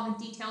trusted that all the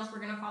details were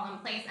going to fall in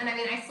place. And I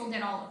mean, I still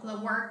did all of the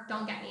work,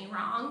 don't get me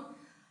wrong.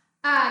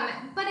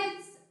 But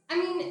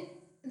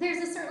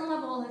there's a certain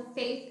level of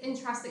faith and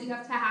trust that you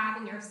have to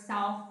have in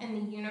yourself and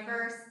the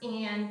universe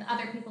and the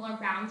other people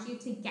around you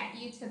to get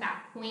you to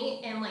that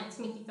point and like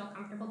to make you feel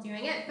comfortable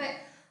doing it. But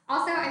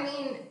also,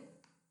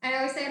 I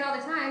always say it all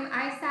the time,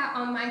 I sat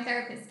on my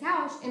therapist's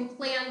couch and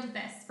planned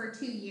this for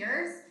 2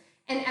 years,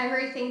 and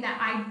everything that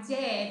I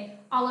did,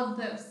 all of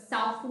the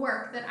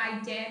self-work that I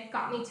did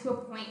got me to a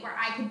point where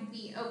I could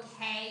be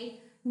okay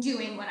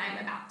doing what I'm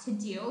about to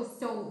do.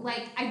 So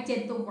like I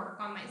did the work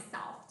on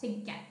myself to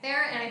get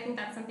there. And I think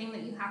that's something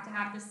that you have to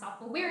have, the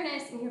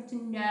self-awareness, and you have to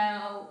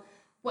know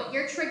what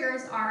your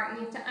triggers are, and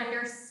you have to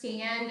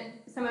understand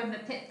some of the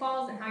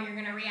pitfalls and how you're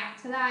going to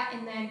react to that,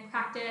 and then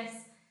practice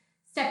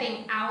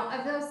stepping out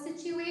of those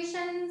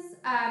situations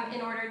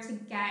in order to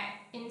get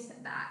into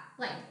that,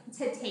 like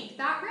to take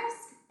that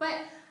risk. But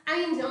I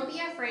mean, don't be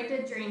afraid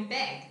to dream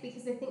big,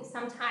 because I think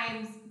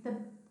sometimes the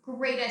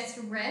greatest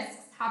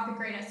risks have the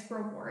greatest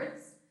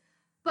rewards.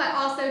 But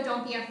also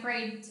don't be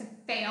afraid to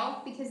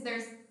fail, because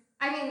there's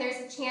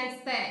a chance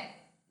that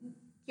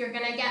you're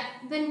going to get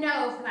the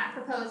no for that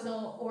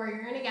proposal, or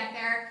you're going to get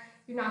there,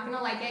 you're not going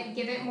to like it,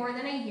 give it more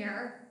than a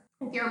year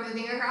if you're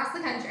moving across the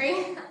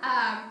country,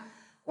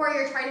 or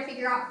you're trying to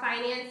figure out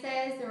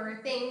finances or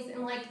things,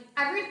 and like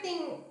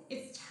everything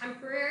is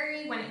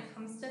temporary when it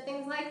comes to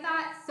things like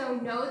that. So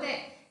know that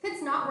if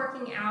it's not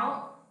working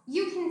out,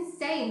 you can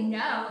say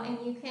no, and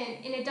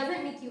it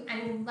doesn't make you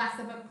any less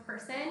of a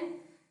person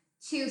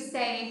to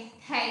say,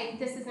 hey,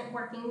 this isn't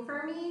working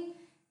for me,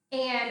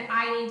 and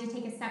I need to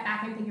take a step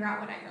back and figure out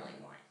what I really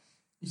want.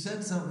 You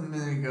said something a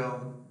minute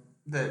ago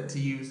that, to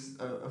use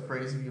a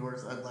phrase of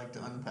yours, I'd like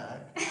to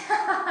unpack.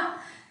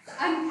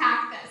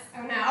 Unpack this.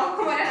 Oh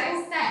no, what did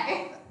I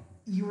say?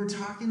 You were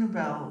talking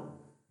about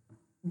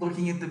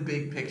looking at the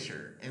big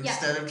picture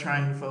instead of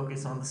trying to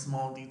focus on the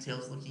small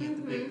details, looking at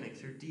the big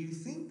picture. Do you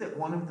think that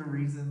one of the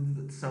reasons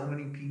that so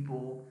many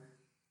people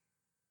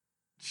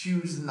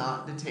choose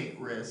not to take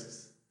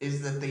risks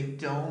is that they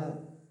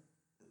don't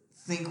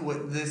think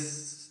what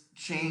this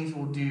change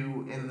will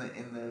do in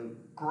the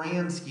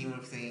grand scheme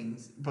of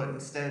things, but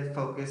instead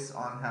focus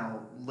on how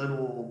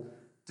little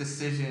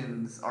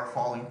decisions are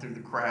falling through the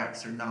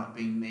cracks or not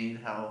being made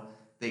how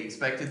they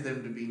expected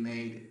them to be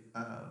made,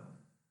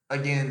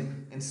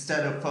 again,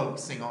 instead of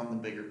focusing on the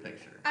bigger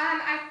picture?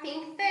 I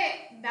think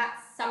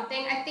that's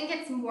something. I think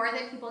it's more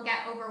that people get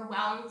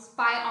overwhelmed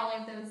by all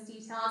of those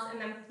details and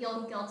then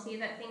feel guilty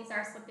that things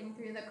are slipping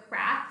through the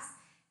cracks.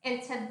 And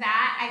to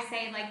that, I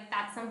say, like,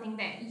 that's something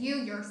that you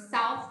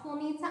yourself will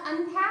need to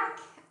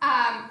unpack.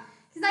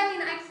 Because, I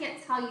mean, I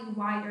can't tell you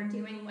why you're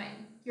doing what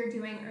you're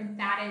doing, or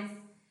that is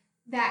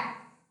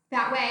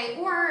that way.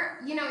 Or,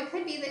 you know, it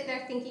could be that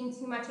they're thinking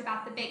too much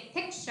about the big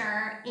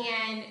picture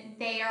and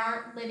they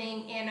aren't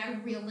living in a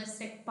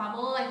realistic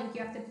bubble. I think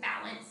you have to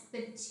balance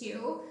the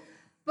two.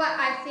 But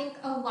I think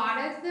a lot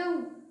of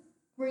the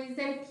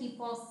reason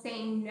people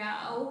say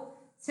no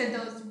to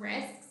those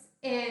risks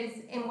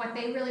is, and what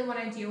they really want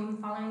to do and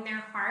following their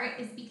heart,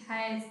 is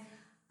because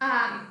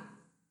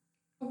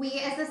we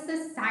as a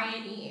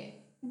society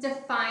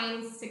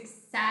define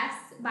success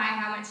by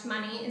how much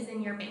money is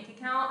in your bank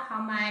account,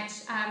 how much,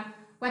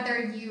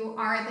 whether you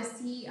are the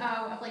CEO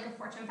of like a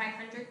Fortune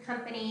 500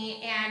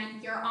 company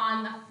and you're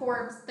on the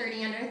Forbes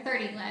 30 under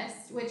 30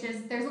 list, which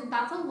is,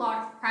 that's a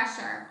lot of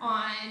pressure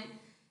on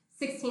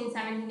 16,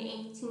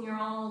 17,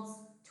 18-year-olds,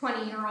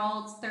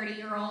 20-year-olds,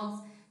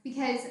 30-year-olds,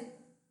 because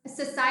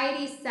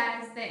society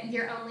says that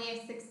you're only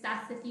a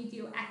success if you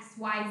do X,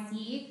 Y,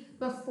 Z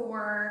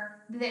before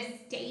this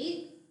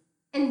date,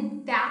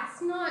 and that's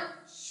not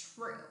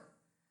true.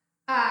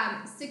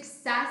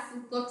 Success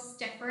looks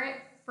different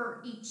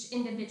for each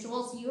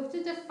individual, so you have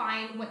to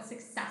define what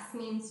success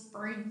means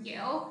for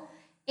you.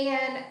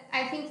 And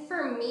I think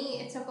for me,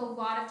 it took a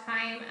lot of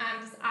time.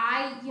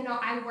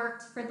 I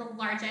worked for the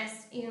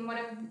largest and one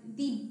of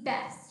the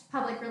best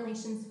public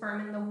relations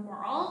firm in the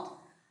world.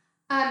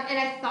 And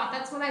I thought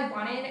that's what I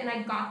wanted, and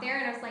I got there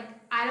and I was like,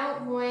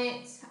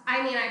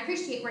 I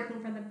appreciate working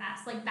for the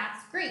best, like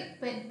that's great,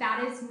 but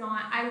that is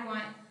not, I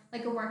want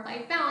like a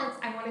work-life balance.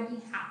 I want to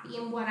be happy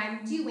in what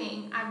I'm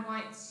doing. I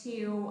want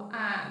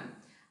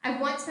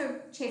to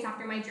chase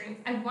after my dreams.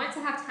 I want to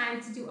have time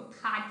to do a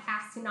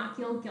podcast and not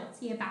feel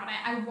guilty about it.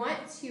 I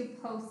want to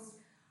post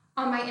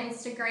on my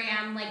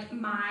Instagram like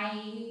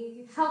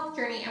my health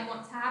journey. I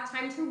want to have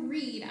time to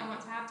read. I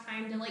want to have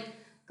time to like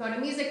go to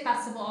music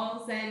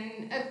festivals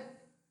and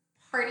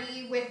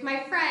party with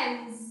my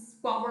friends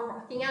while we're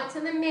walking out to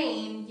the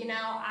main. You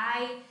know,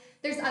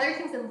 there's other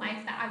things in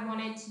life that I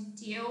wanted to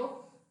do.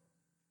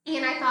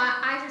 And I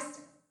thought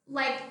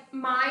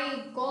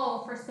my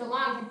goal for so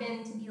long had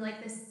been to be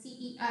like the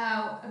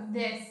CEO of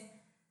this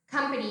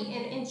company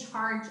and in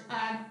charge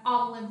of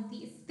all of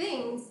these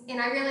things.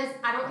 And I realized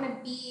I don't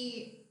want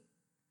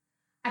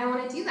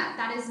to do that.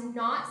 That is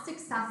not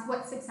success,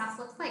 what success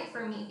looks like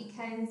for me,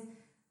 because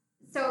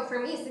so for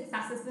me,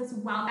 success is this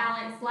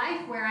well-balanced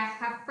life where I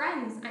have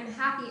friends, I'm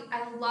happy,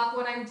 I love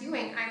what I'm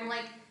doing, I'm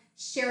like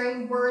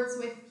sharing words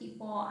with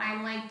people,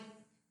 I'm like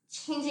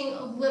changing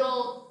a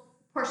little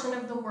portion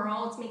of the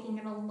world, making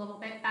it a little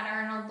bit better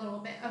and a little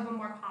bit of a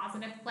more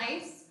positive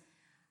place.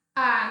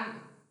 And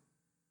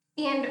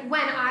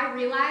when I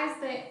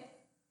realized that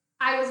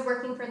I was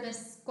working for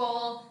this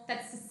goal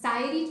that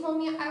society told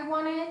me I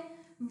wanted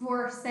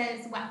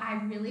versus what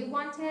I really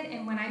wanted,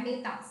 and when I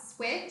made that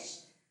switch,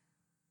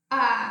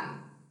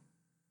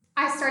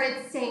 I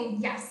started saying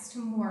yes to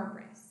more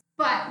risks.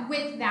 But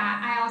with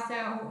that,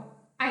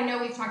 I know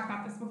we've talked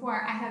about this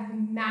before. I have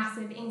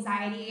massive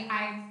anxiety.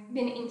 I've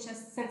been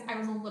anxious since I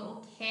was a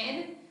little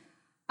kid.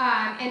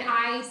 And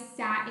I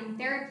sat in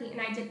therapy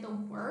and I did the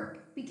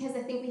work because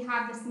I think we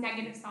have this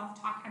negative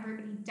self-talk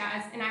everybody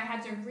does, and I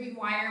had to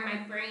rewire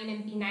my brain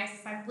and be nice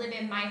because I live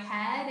in my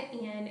head,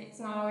 and it's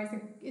not always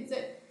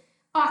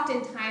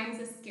oftentimes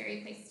a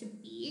scary place to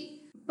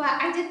be.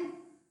 But I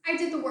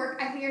did the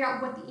work. I figured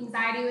out what the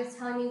anxiety was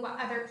telling me, what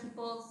other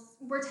people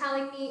were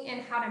telling me,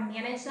 and how to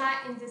manage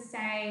that, and to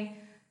say,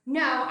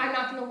 no, I'm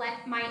not going to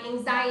let my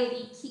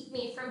anxiety keep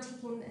me from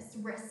taking this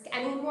risk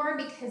anymore,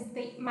 because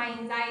my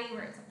anxiety,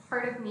 where it's a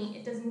part of me,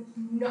 it does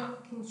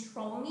not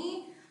control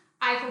me.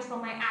 I control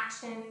my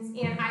actions,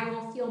 and I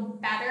will feel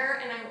better,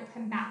 and I will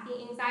combat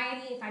the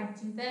anxiety if I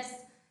do this,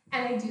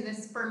 and I do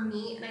this for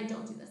me, and I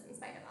don't do this in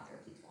spite of other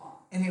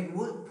people. And at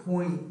what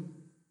point,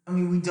 I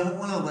mean, we don't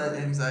want to let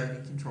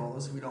anxiety control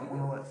us. We don't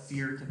want to let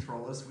fear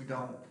control us. We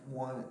don't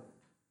want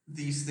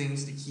these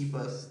things to keep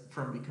us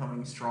from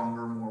becoming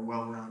stronger, more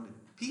well-rounded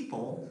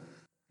people.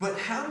 But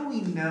how do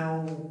we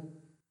know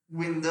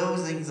when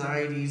those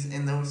anxieties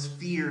and those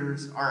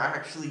fears are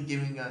actually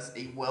giving us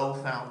a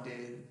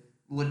well-founded,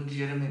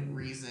 legitimate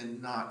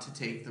reason not to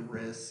take the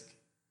risk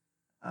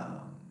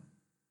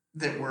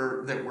that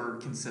we're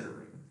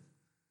considering?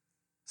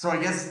 So I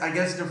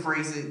guess to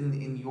phrase it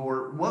in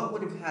your, what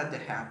would have had to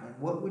happen?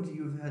 What would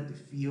you have had to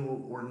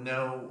feel or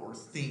know or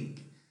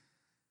think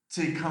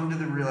to come to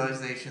the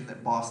realization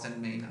that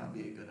Boston may not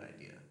be a good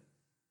idea?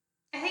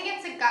 I think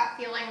it's a gut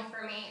feeling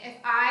for me. If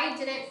I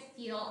didn't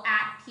feel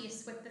at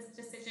peace with this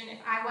decision, if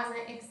I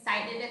wasn't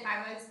excited, if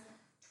I was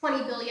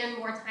 20 billion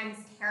more times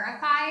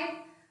terrified,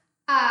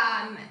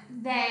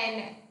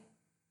 then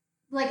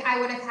like I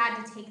would have had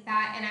to take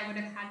that, and I would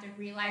have had to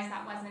realize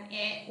that wasn't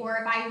it. Or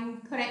if I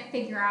couldn't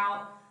figure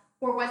out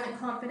or wasn't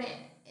confident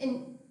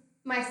in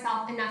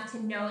myself enough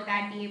to know that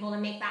I'd be able to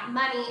make that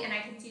money and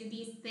I could do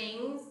these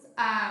things,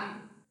 then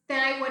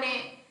I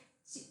wouldn't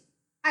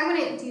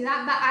do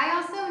that. But I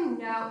also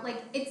know,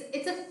 like,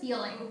 it's a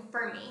feeling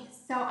for me.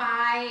 So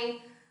I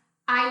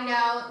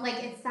know,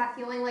 like, it's that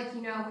feeling, like,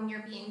 you know, when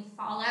you're being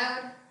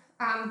followed,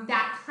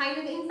 that kind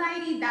of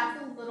anxiety, that's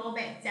a little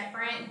bit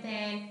different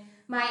than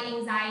my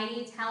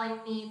anxiety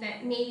telling me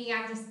that maybe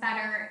I'm just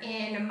better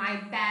in my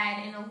bed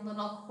in a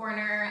little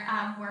corner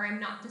where I'm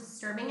not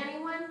disturbing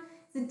anyone.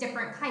 It's a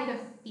different kind of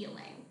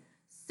feeling.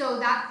 So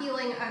that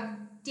feeling of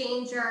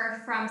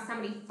danger from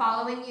somebody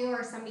following you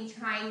or somebody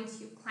trying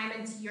to climb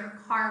into your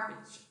car,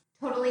 which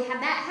totally had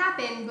that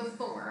happen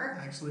before.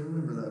 I actually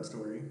remember that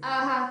story.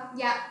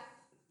 Yeah,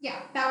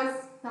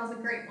 that was a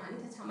great one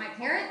to tell my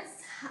parents.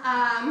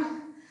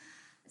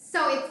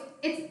 So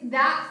it's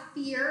that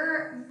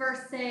fear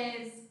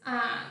versus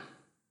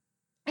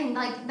and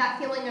like that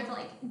feeling of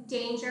like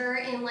danger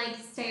and like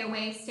stay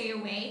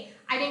away.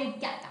 I didn't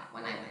get that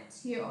when I went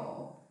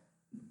to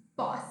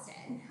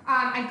Boston.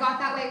 I got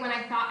that way when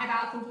I thought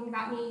about thinking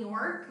about New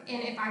York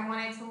and if I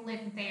wanted to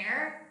live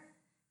there.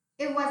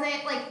 It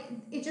wasn't like,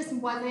 it just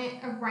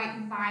wasn't a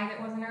right vibe. It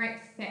wasn't a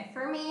right fit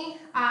for me.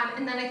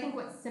 And then I think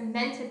what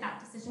cemented that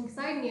decision, because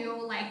I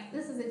knew like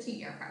this is a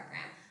 2-year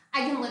program.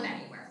 I can live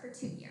anywhere for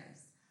 2 years.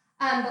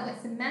 But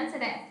what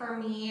cemented it for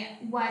me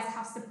was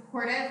how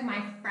supportive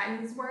my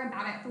friends were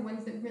about it, the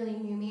ones that really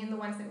knew me and the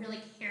ones that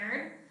really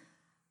cared.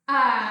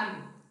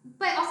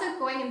 But also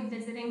going and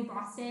visiting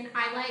Boston,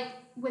 I like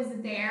was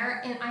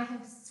there, and I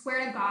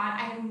swear to God,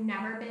 I have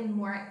never been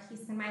more at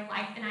peace in my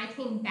life. And I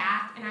came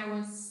back and I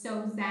was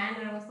so zen,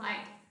 and I was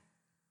like,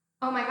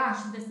 oh my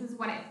gosh, this is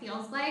what it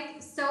feels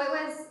like. So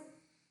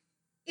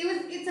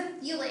it's a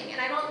feeling, and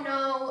I don't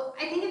know,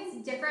 I think it's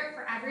different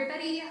for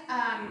everybody.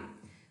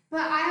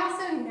 But I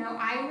also know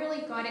I'm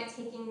really good at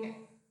taking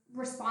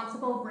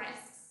responsible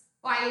risks.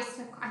 Well, I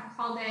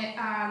called it,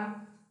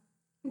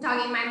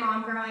 dogging my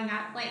mom growing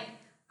up, like,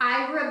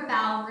 I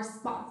rebel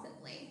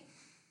responsibly.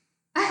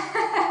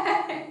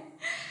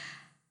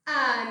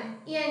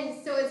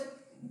 And so it's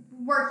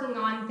working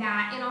on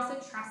that, and also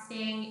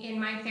trusting in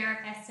my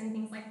therapist and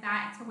things like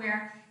that, to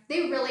where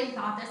they really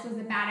thought this was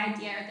a bad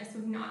idea or this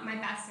was not in my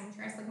best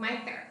interest. Like,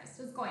 my therapist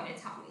was going to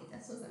tell me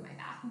this was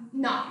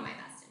not in my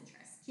best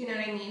interest. Do you know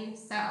what I mean?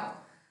 So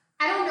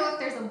I don't know if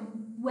there's a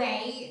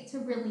way to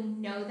really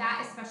know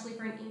that, especially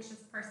for an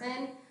anxious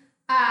person.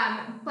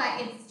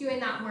 But it's doing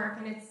that work,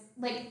 and it's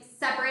like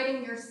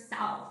separating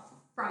yourself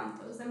from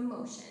those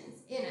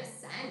emotions in a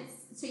sense,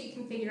 so you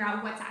can figure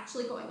out what's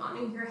actually going on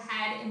in your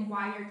head and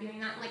why you're doing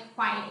that, like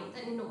quieting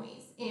the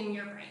noise in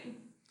your brain.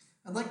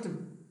 I'd like to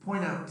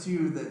point out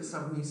too that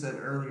something you said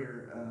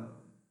earlier.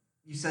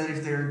 You said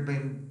if there had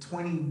been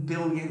 20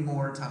 billion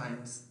more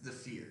times the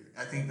fear.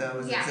 I think that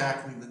was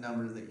exactly the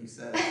number that you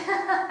said.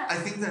 I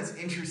think that's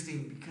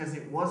interesting because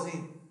it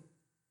wasn't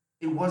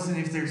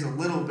if there's a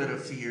little bit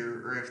of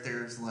fear or if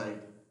there's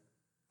like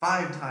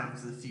 5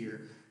 times the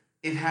fear.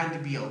 It had to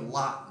be a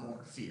lot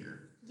more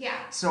fear.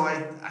 Yeah. So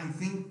I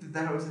think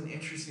that was an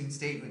interesting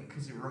statement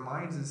because it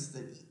reminds us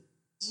that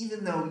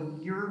even though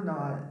you're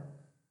not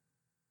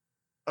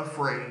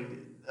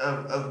afraid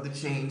of the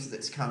change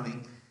that's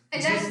coming,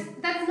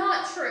 And that's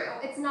not true.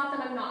 It's not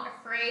that I'm not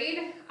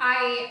afraid.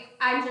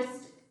 I'm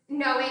just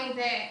knowing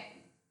that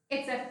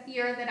it's a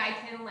fear that I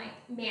can like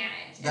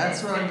manage.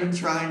 That's what I've been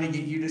trying to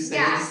get you to say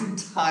this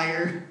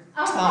entire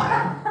Oh.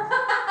 time.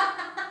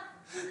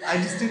 I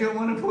just didn't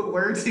want to put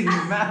words in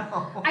your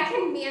mouth. I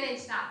can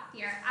manage that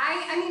fear.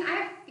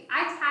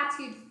 I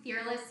tattooed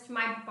fearless to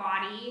my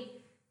body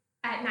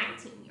at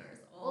 19 years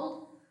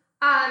old.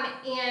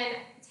 And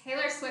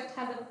Taylor Swift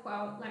has a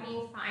quote. Let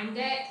me find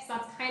it, because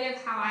that's kind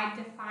of how I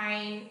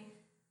define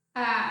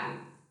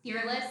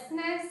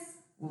fearlessness.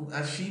 Well,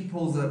 as she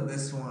pulls up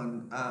this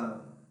one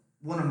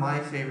of my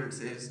favorites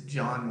is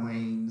John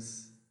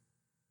Wayne's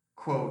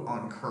quote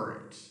on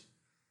courage.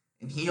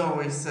 And he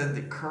always said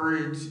that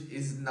courage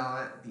is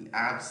not the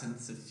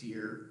absence of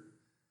fear,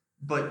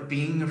 but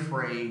being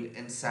afraid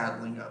and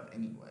saddling up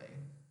anyway.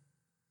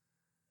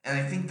 And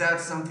I think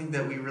that's something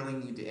that we really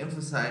need to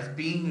emphasize.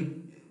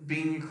 Being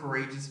a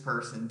courageous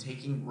person,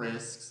 taking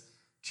risks,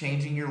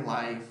 changing your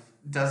life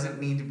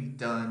doesn't need to be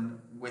done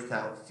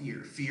without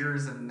fear. Fear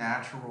is a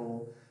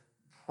natural,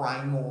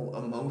 primal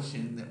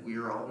emotion that we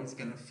are always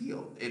going to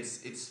feel.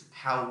 It's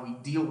how we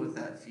deal with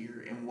that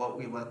fear and what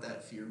we let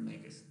that fear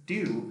make us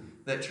do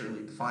that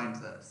truly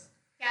defines us.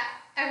 Yeah.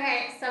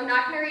 Okay, so I'm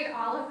not going to read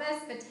all of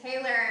this, but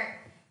Taylor,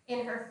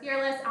 in her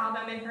Fearless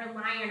album, in her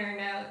liner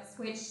notes,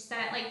 which said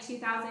at like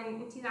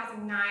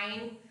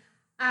 2009,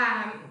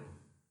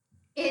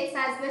 it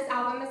says this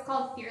album is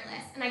called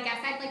Fearless, and I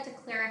guess I'd like to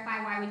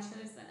clarify why we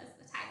chose that as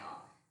the title.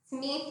 To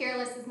me,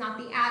 fearless is not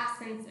the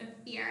absence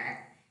of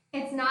fear.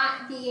 It's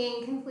not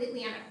being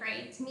completely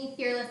unafraid. To me,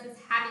 fearless is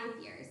having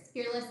fears.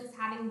 Fearless is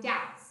having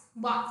doubts,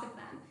 lots of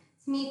them.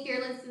 To me,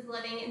 fearless is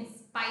living in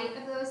spite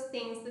of those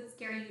things that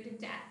scare you to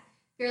death.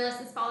 Fearless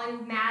is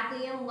falling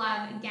madly in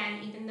love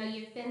again, even though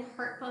you've been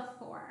hurt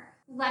before.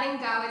 Letting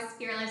go is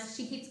fearless.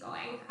 She keeps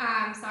going,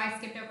 so I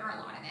skipped over a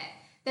lot of it.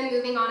 Then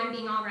moving on and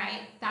being all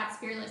right, that's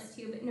fearless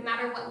too. But no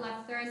matter what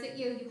love throws at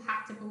you, you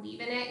have to believe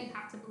in it. You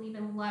have to believe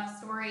in love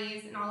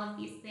stories and all of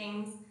these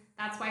things.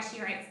 That's why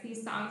she writes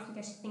these songs,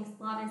 because she thinks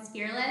love is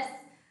fearless.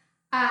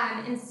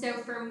 And so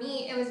for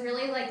me, it was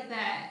really like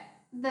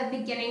the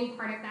beginning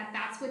part of that.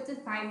 That's what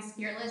defines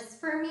fearless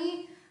for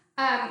me.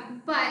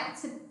 But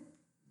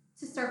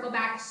to circle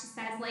back, she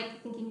says,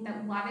 like, thinking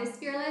that love is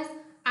fearless.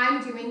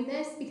 I'm doing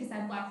this because I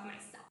love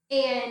myself.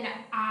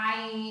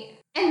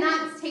 And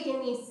that's taken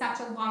me such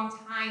a long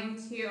time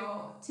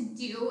to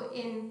do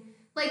in,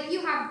 like, you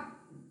have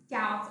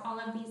doubts, all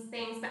of these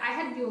things, but I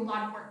had to do a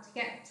lot of work to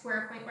get to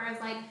a point where I was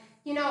like,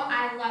 you know,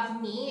 I love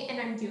me and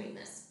I'm doing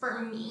this for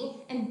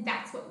me, and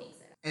that's what makes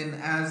it. And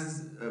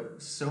as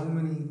so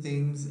many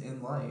things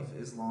in life,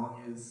 as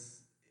long as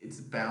it's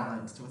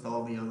balanced with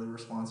all the other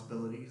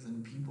responsibilities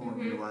and people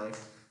in your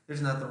life,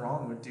 there's nothing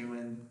wrong with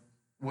doing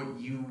what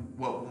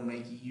will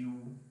make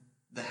you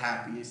the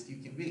happiest you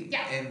can be.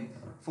 Yeah. And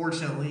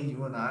fortunately,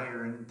 you and I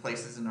are in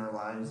places in our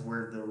lives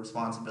where the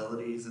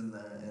responsibilities and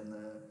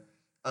the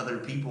other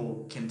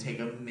people can take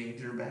a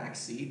major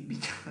backseat,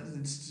 because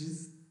it's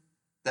just,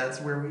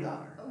 that's where we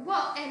are.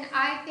 Well, and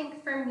I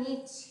think for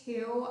me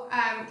too,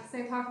 because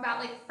I talk about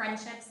like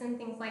friendships and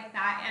things like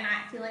that, and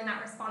I feeling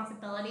that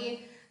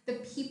responsibility, the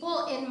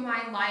people in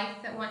my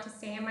life that want to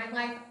stay in my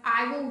life,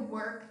 I will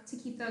work to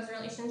keep those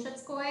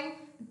relationships going.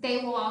 They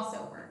will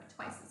also work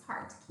twice as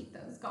hard to keep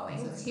those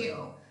going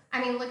too.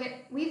 I mean,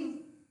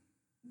 we've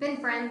been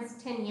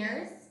friends 10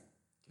 years.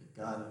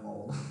 Good God, I'm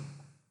old.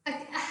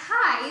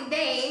 Hi,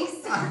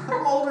 thanks.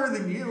 I'm older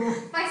than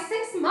you. By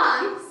 6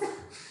 months.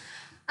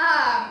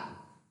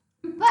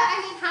 But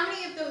I mean, how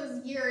many of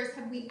those years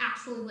have we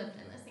actually lived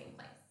in the same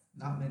place?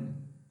 Not many.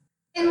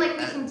 And like,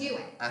 we can do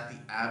it. At the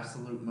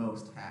absolute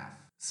most, half.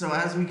 So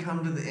as we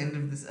come to the end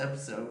of this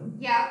episode.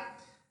 Yeah.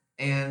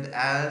 And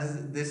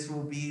as this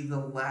will be the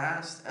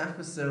last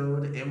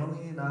episode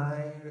Emily and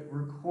I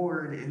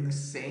record in the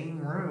same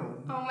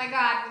room. Oh my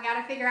God, we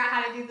gotta figure out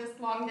how to do this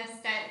long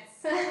distance.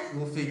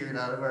 We'll figure it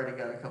out. I've already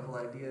got a couple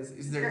ideas.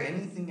 Is there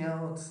anything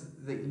else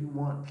that you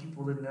want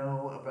people to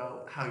know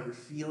about how you're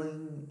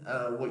feeling?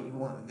 What you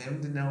want them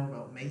to know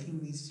about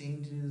making these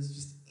changes?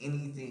 Just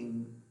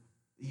anything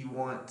you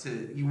want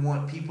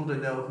people to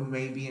know who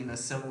may be in a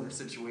similar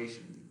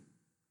situation?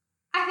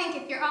 I think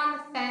if you're on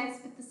the fence,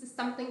 but this is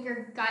something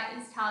your gut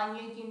is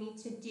telling you need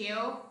to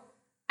do,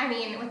 I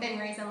mean, within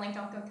reason, like,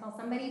 don't go kill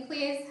somebody,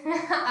 please.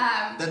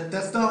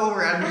 That's not what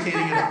we're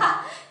advocating at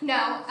all. No,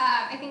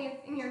 I think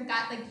if in your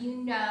gut, like, you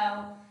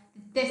know,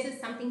 this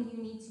is something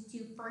you need to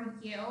do for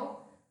you,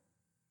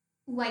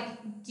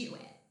 like, do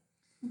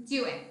it.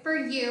 Do it for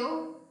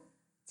you.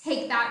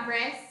 Take that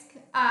risk,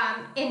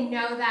 and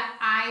know that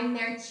I'm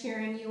there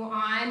cheering you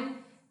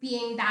on,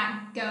 being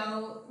that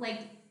go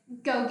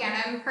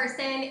get 'em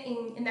person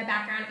in the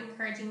background,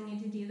 encouraging you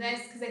to do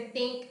this. Because I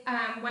think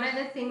one of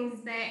the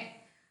things that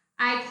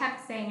I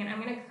kept saying, and I'm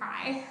gonna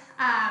cry,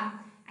 I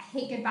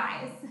hate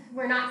goodbyes.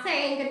 We're not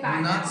saying goodbye.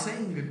 We're not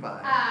saying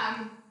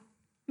goodbye.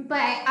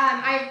 But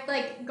I've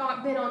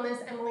been on this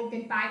Emily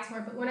goodbye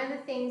tour. But one of the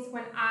things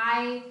when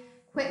I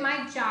quit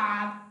my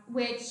job,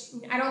 which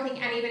I don't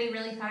think anybody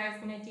really thought I was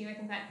going to do. I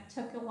think that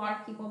took a lot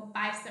of people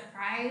by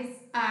surprise.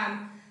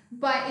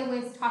 But it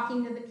was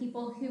talking to the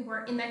people who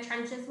were in the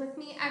trenches with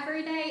me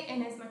every day,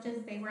 and as much as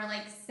they were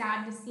like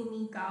sad to see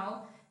me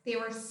go, they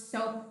were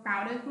so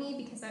proud of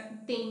me because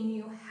they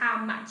knew how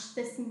much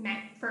this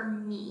meant for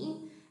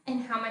me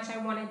and how much I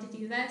wanted to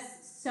do this.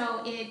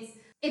 So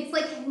it's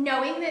like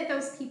knowing that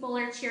those people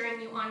are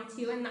cheering you on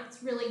too, and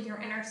that's really your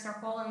inner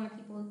circle and the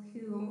people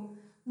who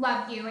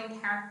love you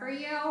and care for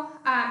you.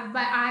 But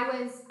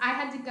I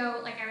had to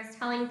go, like I was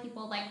telling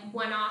people like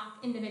one off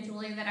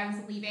individually that I was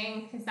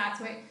leaving, because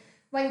that's what,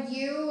 when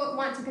you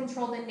want to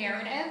control the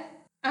narrative,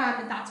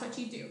 that's what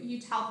you do.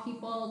 You tell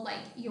people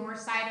like your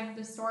side of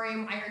the story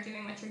and why you're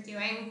doing what you're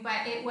doing.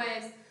 But it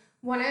was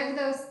one of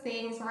those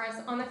things where I was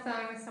on the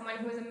phone with someone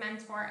who was a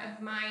mentor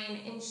of mine,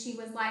 and she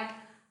was like,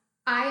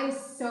 I am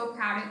so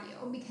proud of you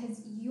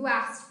because you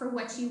asked for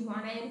what you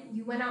wanted.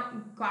 You went out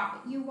and got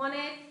what you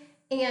wanted.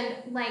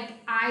 And like,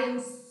 I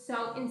am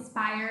so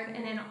inspired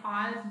and in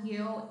awe of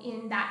you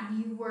in that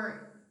you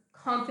were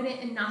confident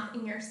enough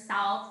in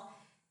yourself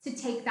to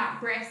take that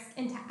risk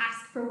and to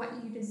ask for what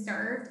you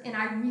deserved. And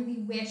I really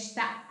wish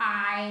that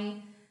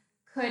I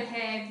could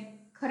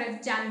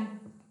have done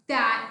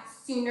that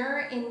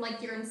sooner. And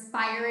like, you're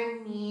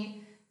inspiring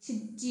me to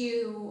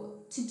do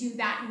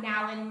that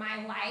now in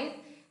my life.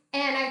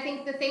 And I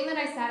think the thing that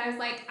I said, I was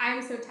like,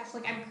 I'm so touched,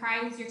 like I'm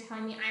crying because you're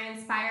telling me I'm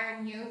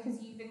inspiring you because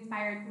you've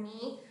inspired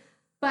me.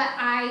 But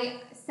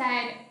I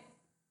said,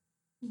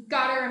 you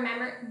gotta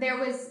remember,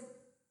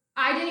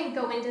 I didn't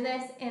go into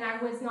this and I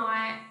was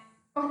not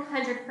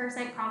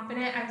 100%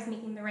 confident I was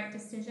making the right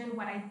decision.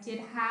 What I did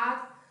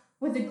have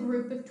was a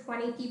group of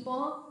 20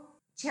 people.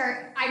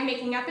 I'm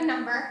making up a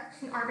number,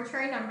 an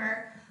arbitrary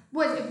number,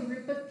 was a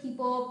group of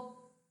people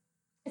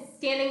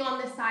standing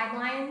on the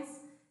sidelines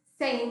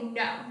saying,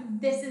 no,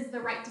 this is the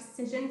right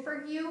decision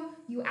for you.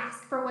 You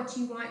ask for what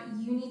you want.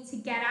 You need to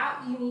get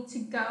out. You need to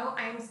go.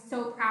 I am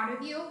so proud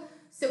of you.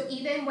 So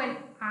even when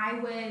I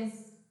was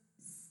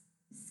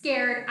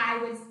scared, I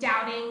was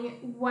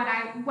doubting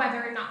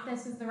whether or not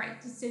this was the right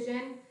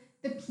decision,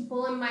 the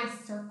people in my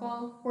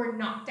circle were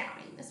not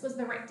doubting this was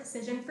the right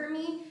decision for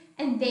me.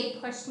 And they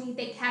pushed me.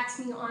 They kept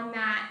me on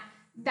that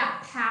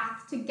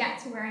path to get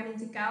to where I need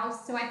to go.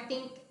 So I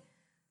think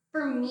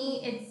for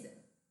me, it's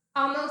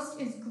almost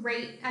as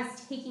great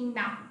as taking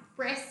that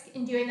risk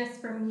and doing this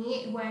for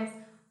me. It was,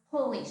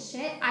 holy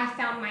shit, I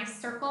found my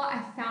circle,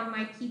 I found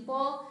my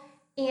people,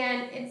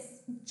 and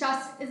it's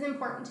just as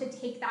important to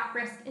take that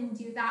risk and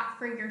do that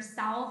for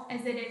yourself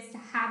as it is to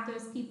have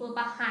those people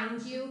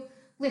behind you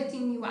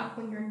lifting you up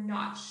when you're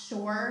not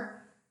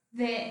sure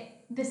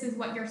that this is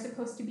what you're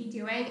supposed to be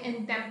doing,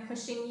 and them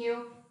pushing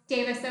you.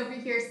 Davis over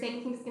here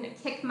saying he's going to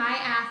kick my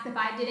ass if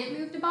I didn't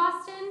move to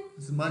Boston.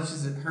 As much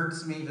as it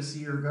hurts me to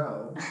see her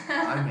go,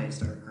 I may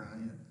start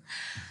crying.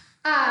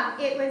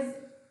 It was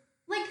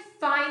like,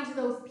 find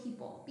those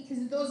people,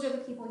 because those are the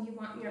people you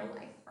want in your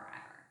life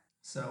forever.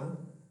 So,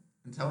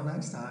 until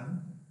next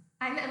time.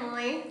 I'm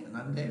Emily. And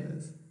I'm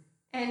Davis.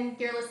 And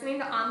you're listening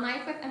to On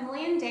Life with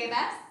Emily and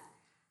Davis.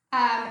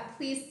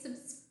 Please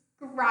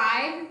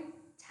subscribe.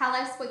 Tell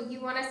us what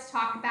you want us to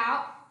talk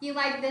about. If you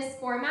like this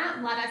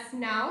format, let us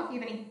know. If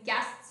you have any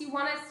guests you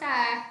want us to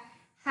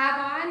have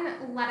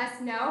on, let us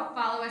know.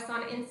 Follow us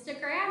on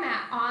Instagram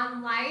at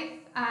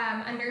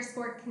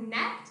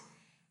onlife_connect.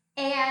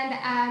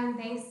 And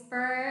thanks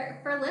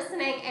for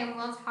listening, and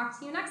we'll talk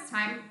to you next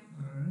time.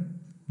 All right.